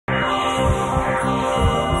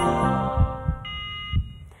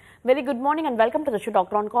Very good morning and welcome to the show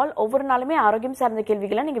Doctor on Call. ஒவ்வொரு நாளுமே ஆரோக்கியம் சார்ந்த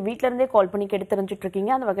கேள்விகளை நீங்க வீட்ல இருந்தே கால் பண்ணி கேட்டு தெரிஞ்சிட்டு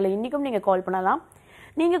இருக்கீங்க. அந்த வகையில இன்னைக்கும் நீங்க கால் பண்ணலாம்.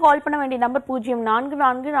 நீங்க கால் பண்ண வேண்டிய நம்பர்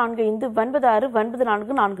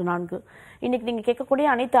 0444459444. இன்னைக்கு நீங்க கேட்கக்கூடிய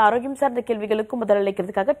அனைத்து ஆரோக்கியம் சார்ந்த கேள்விகளுக்கும்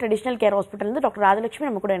பதிலளிக்கிறதுக்காக ட்ரெடிஷனல் கேர் ஹாஸ்பிட்டல் இருந்து டாக்டர் ராஜலட்சுமி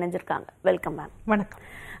நம்ம கூட இணைஞ்சிருக்காங்க. Welcome ma'am. வணக்கம்.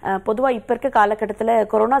 பொதுவா இப்ப இருக்க காலகட்டத்துல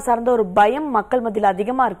கொரோனா சார்ந்த ஒரு பயம் மக்கள் மத்தியில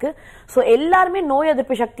அதிகமா இருக்கு. சோ எல்லாருமே நோய்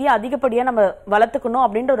எதிர்ப்பு சக்தியை அதிகப்படியா நம்ம வளர்த்துக்கணும்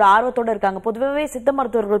அப்படின்ற ஒரு ஆர்வத்தோட இருக்காங்க. பொதுவாகவே சித்த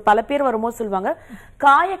மருத்துவர்கள் பல பேர் வரும்போது சொல்லுவாங்க,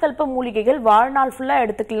 காயகல்ப மூலிகைகள் வாழ்நாள் ஃபுல்லா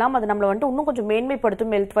எடுத்துக்கலாம், அது நம்மள வந்து இன்னும் கொஞ்சம்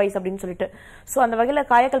மேன்மைப்படுத்தும் ஹெல்த் வைஸ் அப்படின்னு சொல்லிட்டு. சோ அந்த வகையில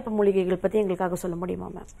காயகல்ப மூலிகைகள் பத்தி எங்களுக்காக சொல்ல முடியுமா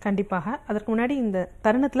மேம்? கண்டிப்பாக. அதற்கு முன்னாடி இந்த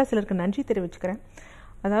தருணத்துல சிலருக்கு நன்றி தெரிவிச்சுக்கிறேன்.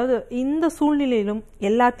 அதாவது இந்த சூழ்நிலையிலும்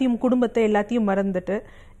எல்லாத்தையும் குடும்பத்தை எல்லாத்தையும் மறந்துட்டு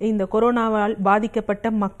இந்த கொரோனாவால் பாதிக்கப்பட்ட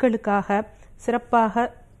மக்களுக்காக சிறப்பாக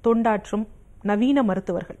தொண்டாற்றும் நவீன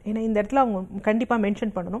மருத்துவர்கள், ஏன்னா இந்த இடத்துல அவங்க கண்டிப்பா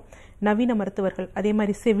மென்ஷன் பண்ணணும், நவீன மருத்துவர்கள், அதே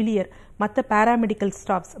மாதிரி செவிலியர், மற்ற பாராமெடிக்கல்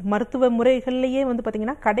ஸ்டாஃப்ஸ், மருத்துவ முறைகள்லயே வந்து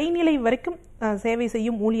பாத்தீங்கன்னா கடைநிலை வரைக்கும் சேவை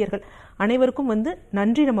செய்யும் ஊழியர்கள் அனைவருக்கும் வந்து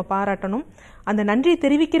நன்றி நம்ம பாராட்டணும். அந்த நன்றி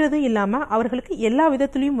தெரிவிக்கிறது இல்லாம அவர்களுக்கு எல்லா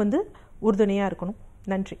விதத்திலையும் வந்து உறுதுணையா இருக்கணும்.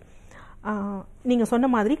 நன்றி. நீங்க சொன்ன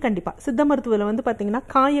மாதிரி கண்டிப்பா சித்த மருத்துவத்தில் வந்து பாத்தீங்கன்னா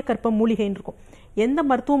காயகற்ப மூலிகைன்னு இருக்கும். எந்த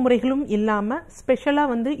மருத்துவ முறைகளும் இல்லாம ஸ்பெஷலா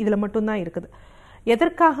வந்து இதுல மட்டும்தான் இருக்குது.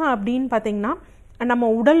 எதற்காக அப்படின்னு பாத்தீங்கன்னா, நம்ம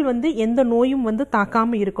உடல் வந்து எந்த நோயும் வந்து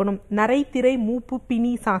தாக்காம இருக்கணும். நரை, திரை, மூப்பு,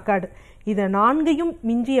 பிணி, சாக்காடு, இத 4ஐயும்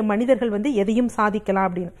மிஞ்சிய மனிதர்கள் வந்து எதையும் சாதிக்கலாம்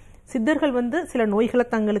அப்படின்னு சித்தர்கள் வந்து சில நோய்களை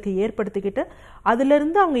தங்களுக்கு ஏற்படுத்திக்கிட்டு அதுல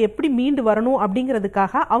இருந்து அவங்க எப்படி மீண்டு வரணும்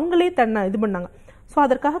அப்படிங்கிறதுக்காக அவங்களே தன்னை இது பண்ணாங்க. ஸோ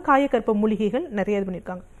அதற்காக காயகற்ப மூலிகைகள் நிறைய இது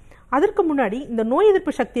பண்ணியிருக்காங்க. அதற்கு முன்னாடி இந்த நோய்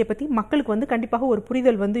எதிர்ப்பு சக்தியை பத்தி மக்களுக்கு வந்து கண்டிப்பாக ஒரு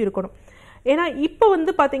புரிதல் வந்து இருக்கணும். ஏன்னா இப்ப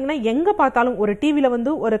வந்து பாத்தீங்கன்னா எங்க பார்த்தாலும் ஒரு டிவில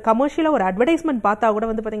வந்து ஒரு கமர்ஷியலா ஒரு அட்வர்டைஸ்மெண்ட் பார்த்தா கூட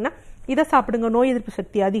வந்து பாத்தீங்கன்னா இதை சாப்பிடுங்க நோய் எதிர்ப்பு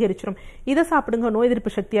சக்தி அதிகரிச்சிடும், இதை சாப்பிடுங்க நோய்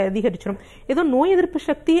எதிர்ப்பு சக்தி அதிகரிச்சிடும். ஏதோ நோய் எதிர்ப்பு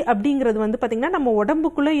சக்தி அப்படிங்கிறது வந்து பாத்தீங்கன்னா நம்ம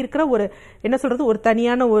உடம்புக்குள்ள இருக்கிற ஒரு என்ன சொல்றது ஒரு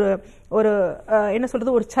தனியான ஒரு என்ன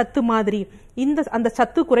சொல்றது ஒரு சத்து மாதிரி. அந்த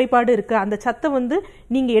சத்து குறைபாடு இருக்கு, அந்த சத்தை வந்து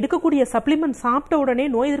நீங்க எடுக்கக்கூடிய சப்ளிமெண்ட் சாப்பிட்ட உடனே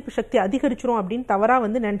நோய் எதிர்ப்பு சக்தி அதிகரிச்சிடும் அப்படின்னு தவறா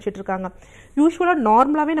வந்து நினைச்சிட்டு இருக்காங்க. யூஸ்வலா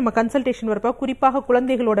நார்மலாவே நம்ம கன்சல்டேஷன் வரப்ப குறிப்பாக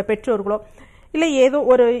குழந்தைகளோட பெற்றோர்களோ இல்ல ஏதோ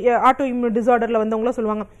ஒரு ஆட்டோஇம்யூன் டிசார்டர்ல வந்தவங்களோ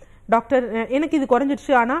சொல்லுவாங்க, டாக்டர் எனக்கு இது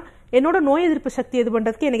குறைஞ்சிடுச்சு, ஆனா என்னோட நோய் எதிர்ப்பு சக்தி இது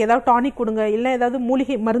பண்றதுக்கு எனக்கு ஏதாவது டானிக் கொடுங்க, இல்ல ஏதாவது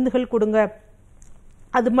மூலிகை மருந்துகள் கொடுங்க,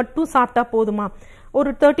 அது மட்டும் சாப்பிட்டா போதுமா, ஒரு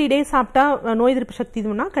 30 டேஸ் சாப்பிட்டா நோய் எதிர்ப்பு சக்தி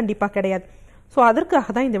இதுனா கண்டிப்பா கிடையாது. ஸோ அதற்காக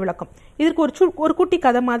தான் இந்த விளக்கம். இதற்கு ஒரு குட்டி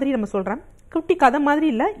கதை மாதிரி நம்ம சொல்றேன். குட்டி கதை மாதிரி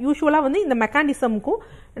இல்ல, யூஸ்வலா வந்து இந்த மெக்கானிசமுக்கும்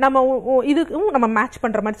நம்ம இதுக்கும் நம்ம மேட்ச்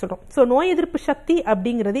பண்ற மாதிரி சொல்றோம். ஸோ நோய் எதிர்ப்பு சக்தி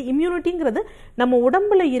அப்படிங்கிறது, இம்யூனிட்டிங்கிறது நம்ம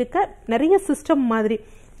உடம்புல இருக்க நிறைய சிஸ்டம் மாதிரி.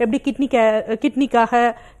 எப்படி கிட்னிக்காக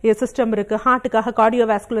சிஸ்டம் இருக்கு, ஹார்ட்டுக்காக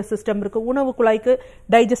கார்டியோவாஸ்குலர் சிஸ்டம் இருக்கு, உணவு குழாய்க்கு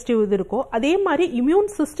டைஜஸ்டிவ் இது இருக்கோ, அதே மாதிரி இம்யூன்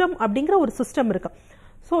சிஸ்டம் அப்படிங்கிற ஒரு சிஸ்டம் இருக்கு.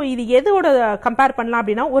 ஸோ இது எதோட கம்பேர் பண்ணலாம்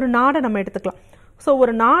அப்படின்னா, ஒரு நாடை நம்ம எடுத்துக்கலாம். ஸோ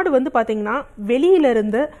ஒரு நாடு வந்து பாத்தீங்கன்னா வெளியில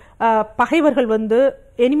இருந்து பகைவர்கள் வந்து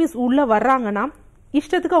எனிமிஸ் உள்ள வர்றாங்கன்னா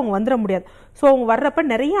இஷ்டத்துக்கு அவங்க வந்துட முடியாது. ஸோ அவங்க வர்றப்ப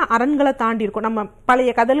நிறைய அரண்களை தாண்டி இருக்கும். நம்ம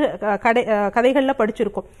பழைய கதைகள்ல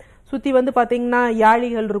படிச்சிருக்கோம். சுத்தி வந்து பாத்தீங்கன்னா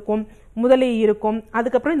யாழிகள் இருக்கும், முதலை இருக்கும்,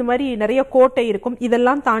 அதுக்கப்புறம் இந்த மாதிரி நிறைய கோட்டை இருக்கும்,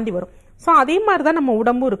 இதெல்லாம் தாண்டி வரும். ஸோ அதே மாதிரிதான் நம்ம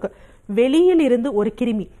உடம்பும் இருக்கு. வெளியில் இருந்து ஒரு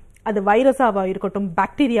கிருமி, அது வைரஸாவா இருக்கட்டும்,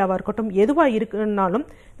 பாக்டீரியாவா இருக்கட்டும், எதுவா இருக்குன்னாலும்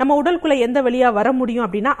நம்ம உடலுக்குள்ள எந்த வழியா வர முடியும்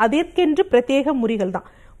அப்படின்னா அதற்கென்று பிரத்யேக முறைகள் தான்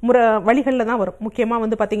வழிகள்ல தான் வரும். முக்கியமா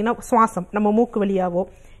வந்து பாத்தீங்கன்னா சுவாசம், நம்ம மூக்கு வழியாவோ,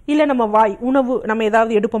 இல்ல நம்ம வாய் உணவு நம்ம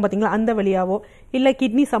ஏதாவது எடுப்போம் பாத்தீங்களா அந்த வழியாவோ, இல்ல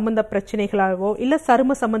கிட்னி சம்பந்த பிரச்சனைகளாவோ, இல்ல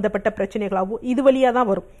சரும சம்பந்தப்பட்ட பிரச்சனைகளாவோ, இது வழியா தான்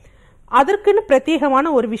வரும். அதற்குன்னு பிரத்யேகமான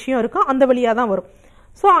ஒரு விஷயம் இருக்கும், அந்த வழியா தான் வரும்.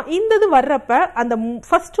 ஸோ இந்த இது வர்றப்ப அந்த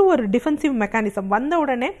ஃபர்ஸ்ட் ஒரு டிஃபென்சிவ் மெக்கானிசம் வந்த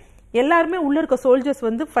உடனே எல்லாருமே உள்ள இருக்க சோல்ஜர்ஸ்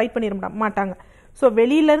வந்து ஃபைட் பண்ணிட மாட்டாங்க. ஸோ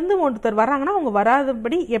வெளியில இருந்து ஒருத்தர் வர்றாங்கன்னா அவங்க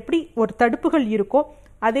வராதபடி எப்படி ஒரு தடுப்புகள் இருக்கோ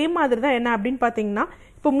அதே மாதிரி தான் என்ன அப்படின்னு பாத்தீங்கன்னா,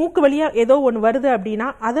 இப்போ மூக்கு வழியா ஏதோ ஒன்று வருது அப்படின்னா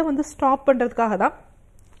அதை வந்து ஸ்டாப் பண்றதுக்காக தான்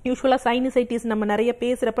யூஸ்வலா சைனசைட்டிஸ் நம்ம நிறைய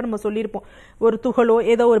பேசுறப்ப நம்ம சொல்லியிருப்போம், ஒரு துகளோ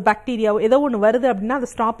ஏதோ ஒரு பாக்டீரியாவோ ஏதோ ஒன்று வருது அப்படின்னா அதை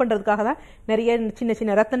ஸ்டாப் பண்றதுக்காக தான் நிறைய சின்ன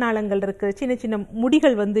சின்ன ரத்த நாளங்கள் இருக்கு, சின்ன சின்ன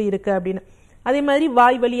முடிகள் வந்து இருக்கு அப்படின்னு. அதே மாதிரி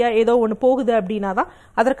வாய் வழியா ஏதோ ஒன்று போகுது அப்படின்னா தான்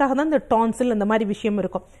அதற்காக தான் இந்த டான்சில் அந்த மாதிரி விஷயம்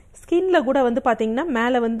இருக்கும். ஸ்கின்ல கூட வந்து பாத்தீங்கன்னா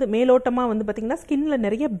மேல வந்து மேலோட்டமா வந்து பாத்தீங்கன்னா ஸ்கின்ல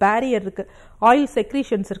நிறைய பேரியர் இருக்கு, ஆயில்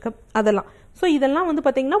செக்ரீஷன்ஸ் இருக்கு, அதெல்லாம். ஸோ இதெல்லாம் வந்து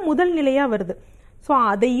பாத்தீங்கன்னா முதல் நிலையா வருது. ஸோ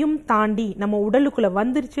அதையும் தாண்டி நம்ம உடலுக்குள்ள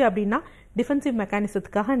வந்துருச்சு அப்படின்னா டிஃபென்சிவ்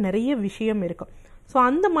மெக்கானிசத்துக்காக நிறைய விஷயம் இருக்கும். ஸோ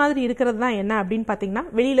அந்த மாதிரி இருக்கிறது தான் என்ன அப்படின்னு பாத்தீங்கன்னா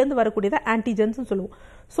வெளியிலேருந்து வரக்கூடியதை ஆன்டிஜென்ஸ் சொல்லுவோம்.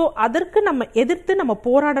 ஸோ அதற்கு நம்ம எதிர்த்து நம்ம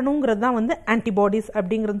போராடணுங்கிறது தான் வந்து ஆன்டிபாடிஸ்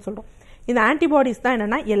அப்படிங்கிறது சொல்றோம். இந்த ஆன்டிபாடிஸ் தான்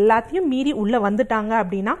என்னன்னா எல்லாத்தையும் மீறி உள்ள வந்துட்டாங்க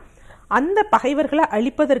அப்படின்னா அந்த பகைவர்களை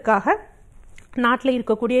அழிப்பதற்காக நாட்டில்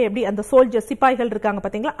இருக்கக்கூடிய எப்படி அந்த சோல்ஜர் சிப்பாய்கள் இருக்காங்க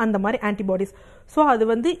பார்த்தீங்களா, அந்த மாதிரி ஆன்டிபாடிஸ். ஸோ அது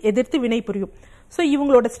வந்து எதிர்த்து வினை புரியும். ஸோ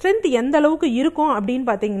இவங்களோட ஸ்ட்ரென்த் எந்த அளவுக்கு இருக்கும் அப்படின்னு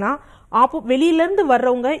பார்த்தீங்கன்னா, வெளியிலேருந்து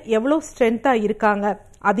வர்றவங்க எவ்வளோ ஸ்ட்ரென்த்தாக இருக்காங்க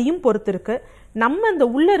அதையும் பொறுத்து இருக்கு. நம்ம இந்த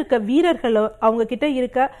உள்ள இருக்க வீரர்களோ அவங்க கிட்ட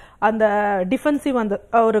இருக்க அந்த டிஃபென்சிவ் அந்த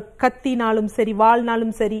ஒரு கத்தினாலும் சரி,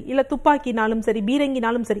 வாள்னாலும் சரி, இல்லை துப்பாக்கினாலும் சரி,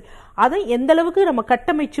 பீரங்கினாலும் சரி, அதை எந்த அளவுக்கு நம்ம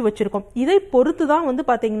கட்டமைச்சு வச்சிருக்கோம் இதை பொறுத்து தான் வந்து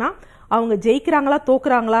பார்த்தீங்கன்னா அவங்க ஜெயிக்கிறாங்களா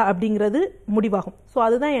தோக்குறாங்களா அப்படிங்கிறது முடிவாகும். ஸோ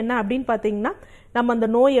அதுதான் என்ன அப்படின்னு பார்த்தீங்கன்னா, நம்ம அந்த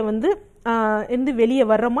நோயை வந்து இருந்து வெளியே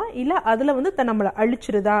வர்றோமா இல்லை அதில் வந்து நம்மளை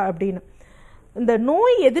அழிச்சிருதா அப்படின்னு. இந்த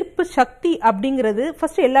நோய் எதிர்ப்பு சக்தி அப்படிங்கிறது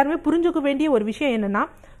ஃபர்ஸ்ட் எல்லாருமே புரிஞ்சுக்க வேண்டிய ஒரு விஷயம் என்னன்னா,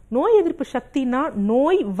 நோய் எதிர்ப்பு சக்தினா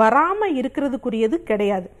நோய் வராம இருக்கிறதுக்குரியது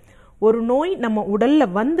கிடையாது. ஒரு நோய் நம்ம உடல்ல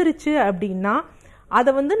வந்துருச்சு அப்படின்னா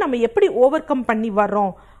அதை வந்து நம்ம எப்படி ஓவர் கம் பண்ணி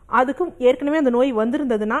வர்றோம், அதுக்கும் ஏற்கனவே அந்த நோய்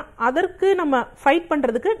வந்திருந்ததுன்னா அதற்கு நம்ம ஃபைட்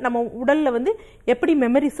பண்றதுக்கு நம்ம உடல்ல வந்து எப்படி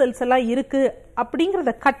மெமரி செல்ஸ் எல்லாம் இருக்கு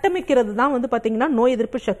அப்படிங்கிறத கட்டமைக்கிறது தான் வந்து பாத்தீங்கன்னா நோய்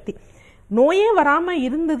எதிர்ப்பு சக்தி. நோயே வராம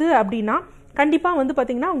இருந்தது அப்படின்னா கண்டிப்பா வந்து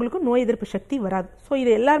பாத்தீங்கன்னா உங்களுக்கு நோய் எதிர்ப்பு சக்தி வராது. ஸோ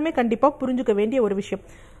இது எல்லாருமே கண்டிப்பா புரிஞ்சுக்க வேண்டிய ஒரு விஷயம்.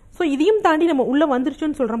 ஸோ இதையும் தாண்டி நம்ம உள்ள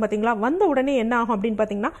வந்துருச்சுன்னு சொல்றோம் பாத்தீங்களா, வந்த உடனே என்ன ஆகும் அப்படின்னு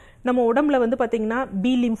பாத்தீங்கன்னா, நம்ம உடம்புல வந்து பாத்தீங்கன்னா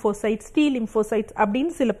பி லிம்போசைட்ஸ், டி லிம்போசைட்ஸ்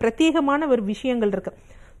அப்படின்னு சில பிரத்யேகமான ஒரு விஷயங்கள் இருக்கு.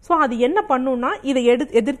 ஸோ அது என்ன பண்ணும்னா இதை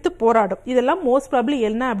எதிர்த்து போராடும். இதெல்லாம் மோஸ்ட் ப்ராபப்லி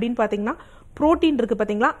என்ன அப்படின்னு பாத்தீங்கன்னா புரோட்டீன் இருக்கு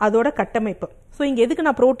பாத்தீங்களா, அதோட கட்டமைப்பு. ஸோ இங்க எதுக்கு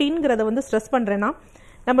நான் புரோட்டீன்ங்கிறத வந்து ஸ்ட்ரெஸ் பண்றேன்னா,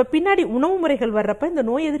 நம்ம பின்னாடி உணவு முறைகள் வர்றப்ப இந்த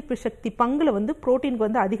நோய் எதிர்ப்பு சக்தி பங்குல வந்து புரோட்டீனுக்கு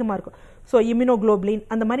வந்து அதிகமா இருக்கும். ஸோ இம்யூனோகுளோபுலின்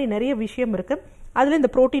அந்த மாதிரி நிறைய விஷயம் இருக்கு. அதுல இந்த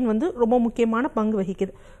புரோட்டீன் வந்து ரொம்ப முக்கியமான பங்கு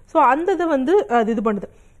வகிக்குது. ஸோ அந்த இதை வந்து அது இது பண்ணுது.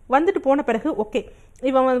 வந்துட்டு போன பிறகு ஓகே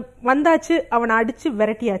இவன் வந்தாச்சு, அவனை அடிச்சு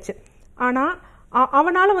விரட்டியாச்சு, ஆனா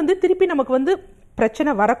அவனால வந்து திருப்பி நமக்கு வந்து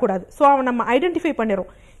பிரச்சனை வரக்கூடாது. ஸோ அவன் நம்ம ஐடென்டிஃபை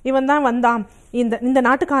பண்ணிடும், இவன் தான் வந்தான், இந்த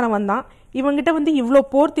நாட்டுக்காரன் வந்தான், இவங்கிட்ட வந்து இவ்வளோ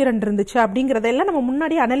போர் திறன் இருந்துச்சு அப்படிங்கிறதெல்லாம் நம்ம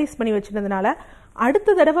முன்னாடியே அனலைஸ் பண்ணி வச்சிருந்ததுனால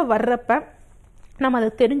அடுத்த தடவை வர்றப்ப நம்ம அதை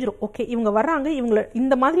தெரிஞ்சிடும். ஓகே இவங்க வர்றாங்க, இவங்களை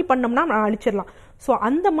இந்த மாதிரி பண்ணோம்னா நான் அழிச்சிடலாம். ஸோ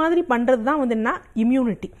அந்த மாதிரி பண்றது தான் வந்து என்ன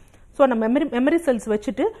இம்யூனிட்டி. ஸோ நம்ம மெமரி செல்ஸ்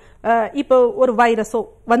வச்சுட்டு இப்போ ஒரு வைரஸோ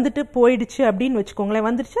வந்துட்டு போயிடுச்சு அப்படின்னு வச்சுக்கோங்களேன்,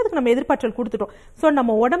 வந்துடுச்சு, அதுக்கு நம்ம எதிர்பார்த்தல் கொடுத்துட்டோம். ஸோ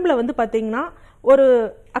நம்ம உடம்புல வந்து பார்த்தீங்கன்னா ஒரு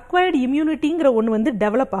அக்வயர்டு இம்யூனிட்டிங்கிற ஒன்று வந்து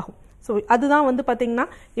டெவலப் ஆகும். ஸோ அதுதான் வந்து பார்த்தீங்கன்னா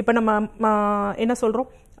இப்போ நம்ம என்ன சொல்கிறோம்,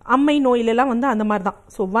 அம்மை நோயிலெல்லாம் வந்து அந்த மாதிரி தான்.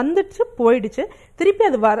 ஸோ வந்துடுச்சு போயிடுச்சு, திருப்பி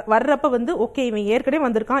அது வர்றப்ப வந்து ஓகே இவன் ஏற்கனவே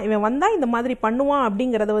வந்திருக்கான், இவன் வந்தா இந்த மாதிரி பண்ணுவான்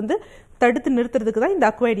அப்படிங்கிறத வந்து தடுத்து நிறுத்துறதுக்கு தான் இந்த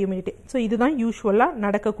அக்வயர்டு இம்யூனிட்டி. ஸோ இதுதான் யூஸ்வலாக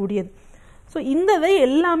நடக்கக்கூடியது. ஸோ இந்த இதை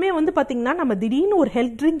எல்லாமே வந்து பார்த்தீங்கன்னா நம்ம திடீர்னு ஒரு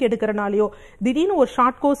ஹெல்த் ட்ரிங்க் எடுக்கிறனாலையோ, திடீர்னு ஒரு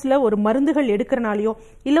ஷார்ட் கோர்ஸில் ஒரு மருந்துகள் எடுக்கிறனாலையோ,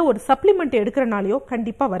 இல்லை ஒரு சப்ளிமெண்ட் எடுக்கிறனாலையோ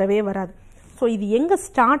கண்டிப்பாக வரவே வராது. ஸோ இது எங்கே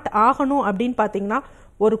ஸ்டார்ட் ஆகணும் அப்படின்னு பார்த்தீங்கன்னா,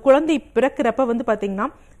 ஒரு குழந்தை பிறக்கிறப்ப வந்து பார்த்தீங்கன்னா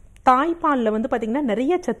தாய்ப்பாலில் வந்து பார்த்தீங்கன்னா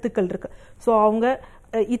நிறைய சத்துக்கள் இருக்கு. ஸோ அவங்க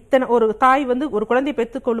இத்தனை ஒரு தாய் வந்து ஒரு குழந்தை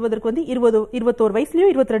பெற்றுக்கொள்வதற்கு வந்து 21 வயசுலயோ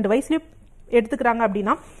 22 வயசுலயோ எடுத்துக்கிறாங்க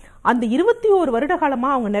அப்படின்னா அந்த 21 வருட காலமா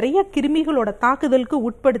அவங்க நிறைய கிருமிகளோட தாக்குதலுக்கு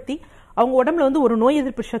உட்படுத்தி அவங்க உடம்புல வந்து ஒரு நோய்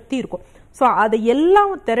எதிர்ப்பு சக்தி இருக்கும். ஸோ அதை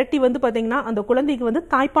எல்லாம் திரட்டி வந்து பார்த்தீங்கன்னா அந்த குழந்தைக்கு வந்து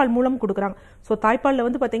தாய்ப்பால் மூலம் கொடுக்குறாங்க. ஸோ தாய்ப்பாலில்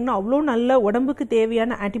வந்து பார்த்தீங்கன்னா அவ்வளோ நல்ல உடம்புக்கு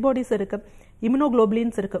தேவையான ஆன்டிபாடிஸ் இருக்கு,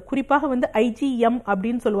 இம்யூனோகுளோபுலின்ஸ் இருக்கு, குறிப்பாக வந்து IgM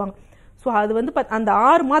அப்படின்னு சொல்லுவாங்க. ஸோ அது வந்து அந்த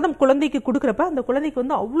 6 மாதம் குழந்தைக்கு கொடுக்குறப்ப அந்த குழந்தைக்கு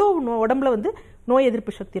வந்து அவ்வளோ உடம்புல வந்து நோய்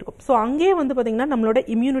எதிர்ப்பு சக்தி இருக்கும். ஸோ அங்கேயே வந்து பார்த்தீங்கன்னா நம்மளோட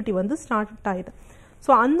இம்யூனிட்டி வந்து ஸ்டார்ட் ஆயிடுது.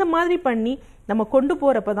 ஸோ அந்த மாதிரி பண்ணி நம்ம கொண்டு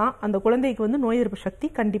போறப்ப தான் அந்த குழந்தைக்கு வந்து நோய் எதிர்ப்பு சக்தி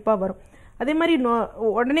கண்டிப்பாக வரும். அதே மாதிரி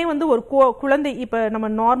உடனே வந்து ஒரு குழந்தை இப்போ நம்ம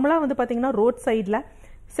நார்மலாக வந்து பார்த்தீங்கன்னா ரோட் சைடில்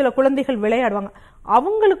சில குழந்தைகள் விளையாடுவாங்க,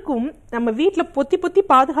 அவங்களுக்கும் நம்ம வீட்டில் பொத்தி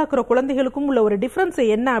பாதுகாக்கிற குழந்தைகளுக்கும் உள்ள ஒரு டிஃப்ரென்ஸ்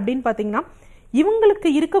என்ன அப்படின்னு பார்த்தீங்கன்னா, இவங்களுக்கு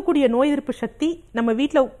இருக்கக்கூடிய நோய் எதிர்ப்பு சக்தி நம்ம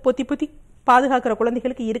வீட்டில் பொத்தி பாதுகாக்கிற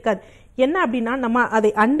குழந்தைகளுக்கு இருக்காது. என்ன அப்படின்னா நம்ம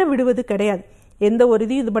அதை அண்ட விடுவது கிடையாது, எந்த ஒரு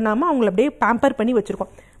இதையும் இது பண்ணாமல் அவங்கள அப்படியே பேம்பர் பண்ணி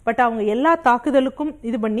வச்சிருக்கோம். பட் அவங்க எல்லா தாக்குதலுக்கும்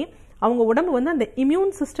இது பண்ணி அவங்க உடம்பு வந்து அந்த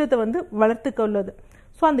இம்யூன் சிஸ்டத்தை வந்து வளர்த்து கொள்ளுது.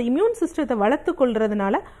 ஸோ அந்த இம்யூன் சிஸ்டத்தை வளர்த்து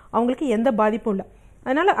கொள்றதுனால அவங்களுக்கு எந்த பாதிப்பும் இல்லை.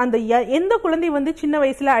 அதனால அந்த எந்த குழந்தை வந்து சின்ன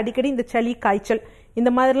வயசுல அடிக்கடி இந்த சளி காய்ச்சல் இந்த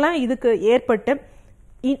மாதிரிலாம் இதுக்கு ஏற்பட்டு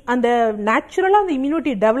அந்த நேச்சுரலாக அந்த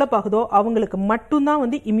இம்யூனிட்டி டெவலப் ஆகுதோ அவங்களுக்கு மட்டும்தான்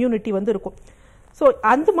வந்து இம்யூனிட்டி வந்து இருக்கும். ஸோ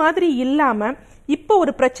அந்த மாதிரி இல்லாமல் இப்போ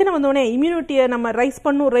ஒரு பிரச்சனை வந்தோடனே இம்யூனிட்டியை நம்ம ரைஸ்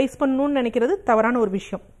பண்ணணும்னு நினைக்கிறது தவறான ஒரு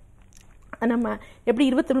விஷயம். நம்ம எப்படி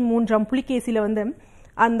 23ஆம் புலிகேசியில் வந்து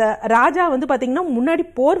அந்த ராஜா வந்து பார்த்தீங்கன்னா முன்னாடி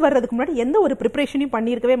போர் வர்றதுக்கு முன்னாடி எந்த ஒரு ப்ரிப்பரேஷனையும்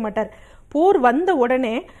பண்ணியிருக்கவே மாட்டார். போர் வந்த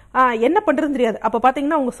உடனே என்ன பண்ணுறதுன்னு தெரியாது. அப்போ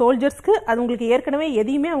பார்த்தீங்கன்னா அவங்க சோல்ஜர்ஸ்க்கு அது உங்களுக்கு ஏற்கனவே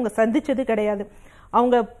எதையுமே அவங்க சந்திச்சது கிடையாது.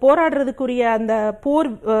 அவங்க போராடுறதுக்குரிய அந்த போர்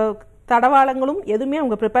தடவாளங்களும் எதுவுமே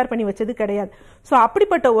அவங்க ப்ரிப்பேர் பண்ணி வச்சது கிடையாது. ஸோ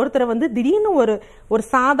அப்படிப்பட்ட ஒருத்தரை வந்து திடீர்னு ஒரு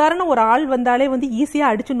சாதாரண ஒரு ஆள் வந்தாலே வந்து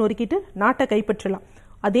ஈஸியாக அடிச்சு நொறுக்கிட்டு நாட்டை கைப்பற்றலாம்.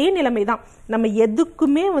 அதே நிலைமை தான் நம்ம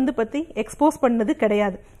எதுக்குமே வந்து பற்றி எக்ஸ்போஸ் பண்ணது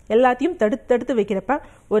கிடையாது. எல்லாத்தையும் தடுத்து வைக்கிறப்ப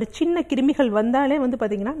ஒரு சின்ன கிருமிகள் வந்தாலே வந்து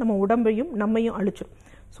பார்த்தீங்கன்னா நம்ம உடம்பையும் நம்மையும் அழிச்சிடும்.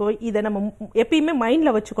 ஸோ இதை நம்ம எப்பயுமே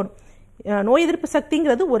மைண்டில் வச்சுக்கணும். நோய் எதிர்ப்பு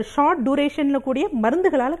சக்திங்கிறது ஒரு ஷார்ட் டூரேஷனில் கூடிய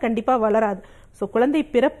மருந்துகளால் கண்டிப்பாக வளராது. ஸோ குழந்தை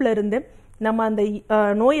பிறப்புல இருந்து நம்ம அந்த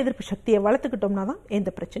நோய் எதிர்ப்பு சக்தியை வளர்த்துக்கிட்டோம்னா தான் எந்த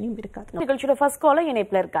பிரச்சனையும் இருக்காது. நிகழ்ச்சியோட ஃபர்ஸ்ட் காலர்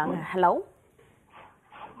இணைப்புல இருக்காங்க.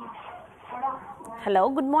 ஹலோ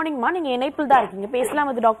குட் மார்னிங்மா, நீங்க இணைப்பில் தான் இருக்கீங்க, பேசலாம்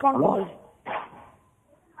with doctor on call.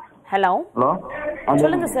 Hello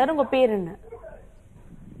சொல்லுங்க சார், உங்க பேர் என்ன?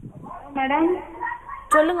 மேடம்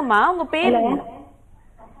சொல்லுங்கம்மா, உங்க பேர் என்ன?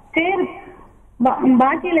 பேர்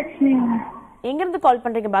பாக்கியலட்சுமி. எங்க இருந்து கால்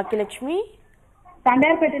பண்றீங்க பாக்கியலட்சுமி?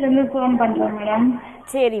 தண்டையார்பேட்டையில இருந்து ஃபோன் பண்றேன் மேடம்.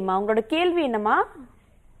 சரிம்மா, உங்களோட கேள்வி என்னம்மா?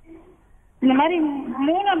 இந்த மாதிரி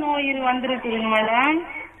மூல நோய் வந்திருக்குங்க மேடம்.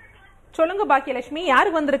 சொல்லுங்க பாக்கியலட்சுமி,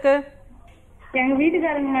 யாருக்கு வந்திருக்கு? எங்க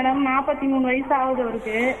வீட்டுக்காரங்க மேடம், 43 வயசு ஆகுது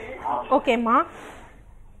அவருக்கு. ஓகேம்மா.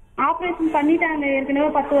 ஆபரேஷன் பண்ணிட்டாங்க ஏற்கனவே,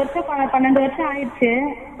 10 வருஷம் 12 வருஷம் ஆயிடுச்சு.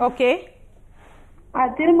 ஓகே.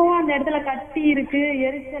 திரும்பவும் அந்த இடத்துல கட்டி இருக்கு,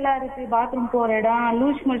 எரிச்சலா இருக்கு, பாத்ரூம் போற இடம்,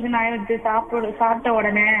 லூஸ் மோஷன் ஆயிடுச்சு சாப்பிட்ட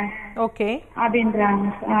உடனே. ஓகே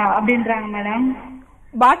அப்படின்றாங்க மேடம்.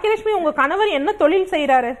 பாக்கியலட்சுமி, உங்க கணவர் என்ன தொழில்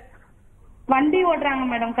செய்யறாரு? வண்டி ஓட்டுறாங்க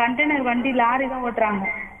மேடம், கண்டெய்னர் வண்டி, லாரி தான் ஓட்டுறாங்க.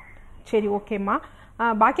 சரி, ஓகேம்மா.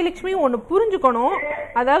 பாக்கியலட்சுமி, ஒன்று புரிஞ்சுக்கணும்.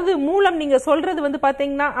 அதாவது மூலம் நீங்க சொல்றது வந்து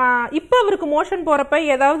பாத்தீங்கன்னா, இப்ப அவருக்கு மோஷன் போறப்ப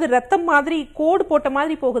ஏதாவது ரத்தம் மாதிரி கோடு போட்ட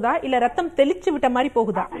மாதிரி போகுதா, இல்ல ரத்தம் தெளிச்சு விட்ட மாதிரி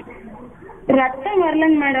போகுதா? ரத்தம்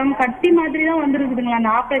வரலங்க மேடம், கட்டி மாதிரி தான் வந்துருக்குதுங்களா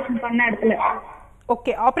அந்த ஆபரேஷன் பண்ண இடத்துல.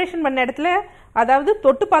 ஓகே, ஆபரேஷன் பண்ண இடத்துல அதாவது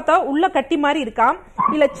தொட்டு பார்த்தா உள்ள கட்டி மாதிரி இருக்கா,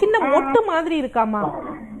 இல்ல சின்ன மொட்டு மாதிரி இருக்காமா?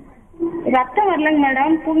 ரத்தம் வரலங்க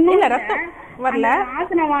மேடம், புண்ணு இல்ல ரத்தம் வரல,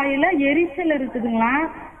 ஆசன வாயில எரிச்சல் இருக்குதுங்களா.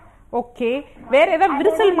 ஓகே, வேற ஏதாவது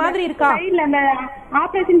விரிசல் மாதிரி இருக்கா? இல்ல, அந்த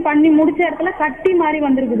ஆபரேஷன் பண்ணி முடிச்ச இடத்துல கட்டி மாதிரி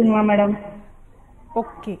வந்திருக்குதுங்களா மேடம்.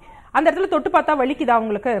 ஓகே, அந்த இடத்துல தொட்டு பார்த்தா வலிக்குதா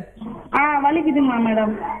உங்களுக்கு? வலிக்குதுங்களா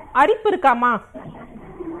மேடம். அரிப்பு இருக்காமா?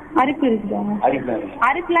 அரிப்பு இருக்குதா?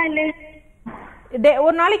 அரிப்புலாம் இல்ல.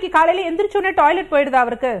 ஒரு நாளைக்கு காலையில எந்திரிச்சோடனே டாய்லெட் போயிடுதா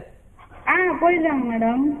அவருக்கு? போயிடுறாங்க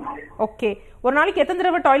மேடம். ஓகே, ஒரு நாளைக்கு எத்தனை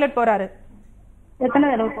தடவை டாய்லெட் போறாரு? எத்தனை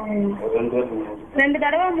தடவை போவாங்க? 2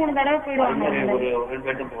 தடவை 3 தடவை போயிடுவாங்க.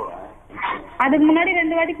 அதுக்கு முன்னாடி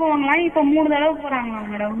 2 வாட்டி போவாங்களா, இப்ப 3 தடவை போறாங்களா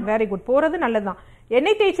மேடம். வெரி குட், போறது நல்லதுதான்.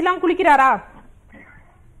 எண்ணெய் தேய்ச்சலாம் குளிக்கிறாரா?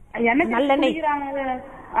 நல்லெண்ணெய்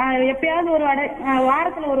எப்பயாவது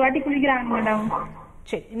வாரத்துல ஒரு வாட்டி குளிக்கிறாங்க மேடம்.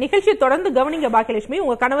 சரி, நிகழ்ச்சியை தொடர்ந்து கவனிங்க பாக்கியலட்சுமி.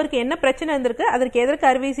 உங்க கணவருக்கு என்ன பிரச்சனை இருந்திருக்கு, அதற்கு எதற்கு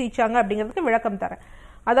அறுவை சிகிச்சாங்க அப்படிங்கிறதுக்கு விளக்கம் தரேன்.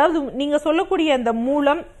 அதாவது நீங்க சொல்லக்கூடிய அந்த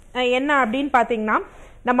மூலம் என்ன அப்படின்னு பாத்தீங்கன்னா,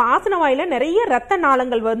 நம்ம ஆசன வாயில நிறைய ரத்த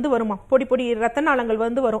நாளங்கள் வந்து வருமா, பொடி பொடி ரத்த நாளங்கள்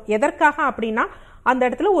வந்து வரும். எதற்காக அப்படின்னா, அந்த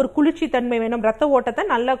இடத்துல ஒரு குளிர்ச்சி தன்மை வேணும், ரத்த ஓட்டத்தை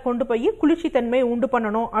நல்லா கொண்டு போய் குளிர்ச்சி தன்மையை உண்டு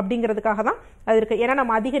பண்ணணும் அப்படிங்கிறதுக்காக தான் அது இருக்கு. ஏன்னா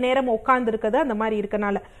நம்ம அதிக நேரம் உட்கார்ந்து இருக்கிறது அந்த மாதிரி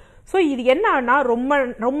இருக்கனால. ஸோ இது என்னன்னா, ரொம்ப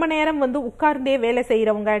ரொம்ப நேரம் வந்து உட்கார்ந்தே வேலை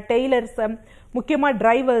செய்யறவங்க, டெய்லர்ஸ், முக்கியமா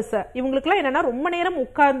டிரைவர்ஸ், இவங்களுக்குலாம் என்னன்னா ரொம்ப நேரம்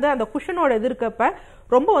உட்கார்ந்து அந்த குஷனோட எதிர்க்கப்ப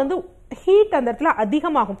ரொம்ப வந்து ஹீட் அந்த இடத்துல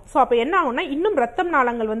அதிகமாகும். ஸோ அப்போ என்ன ஆகும்னா, இன்னும் ரத்தம்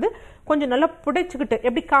நாளங்கள் வந்து கொஞ்சம் நல்லா புடைச்சுக்கிட்டு,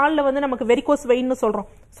 எப்படி காலில் வந்து நமக்கு வெரிகோஸ் வெயின்னு சொல்றோம்,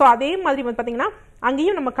 ஸோ அதே மாதிரி வந்து பார்த்தீங்கன்னா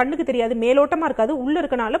அங்கேயும் நம்ம கண்ணுக்கு தெரியாது, மேலோட்டமா இருக்காது, உள்ள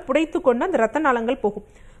இருக்கனால புடைத்து கொண்டு அந்த ரத்த நாளங்கள் போகும்.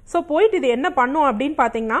 ஸோ போயிட்டு இது என்ன பண்ணும் அப்படின்னு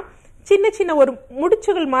பார்த்தீங்கன்னா, சின்ன சின்ன ஒரு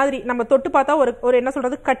முடிச்சுகள் மாதிரி நம்ம தொட்டு பார்த்தா ஒரு என்ன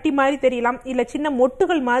சொல்றது, கட்டி மாதிரி தெரியலாம், இல்லை சின்ன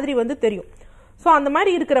மொட்டுகள் மாதிரி வந்து தெரியும். ஸோ அந்த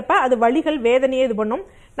மாதிரி இருக்கிறப்ப அது வலிகள் வேதனையே இது பண்ணும்.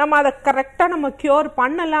 நம்ம அதை கரெக்டாக நம்ம கியூர்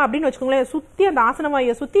பண்ணலாம் அப்படின்னு வச்சுக்கோங்களேன், சுற்றி அந்த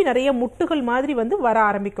ஆசனவாயை சுற்றி நிறைய முட்டுகள் மாதிரி வந்து வர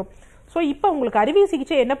ஆரம்பிக்கும். ஸோ இப்போ உங்களுக்கு அறுவை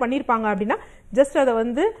சிகிச்சை என்ன பண்ணியிருப்பாங்க அப்படின்னா, ஜஸ்ட் அதை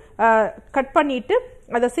வந்து கட் பண்ணிட்டு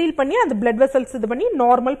அதை சீல் பண்ணி அந்த பிளட் வெசல்ஸ் இது பண்ணி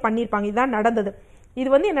நார்மல் பண்ணியிருப்பாங்க. இதுதான் நடந்தது. இது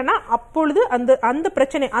வந்து என்னன்னா, அப்பொழுது அந்த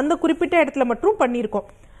பிரச்சனை அந்த குறிப்பிட்ட இடத்துல மட்டும் பண்ணியிருக்கோம்.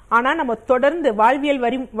 ஆனால் நம்ம தொடர்ந்து வாழ்வியல்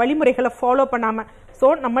வழிமுறைகளை ஃபாலோ பண்ணாமல், ஸோ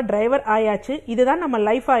நம்ம டிரைவர் ஆயாச்சு, இதுதான் நம்ம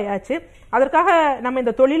லைஃப் ஆயாச்சு, அதற்காக நம்ம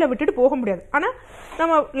இந்த தொழிலை விட்டுட்டு போக முடியாது. ஆனால்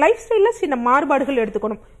நம்ம லைஃப் ஸ்டைலில் சின்ன மாறுபாடுகள்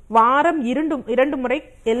எடுத்துக்கணும். வாரம் 2 முறை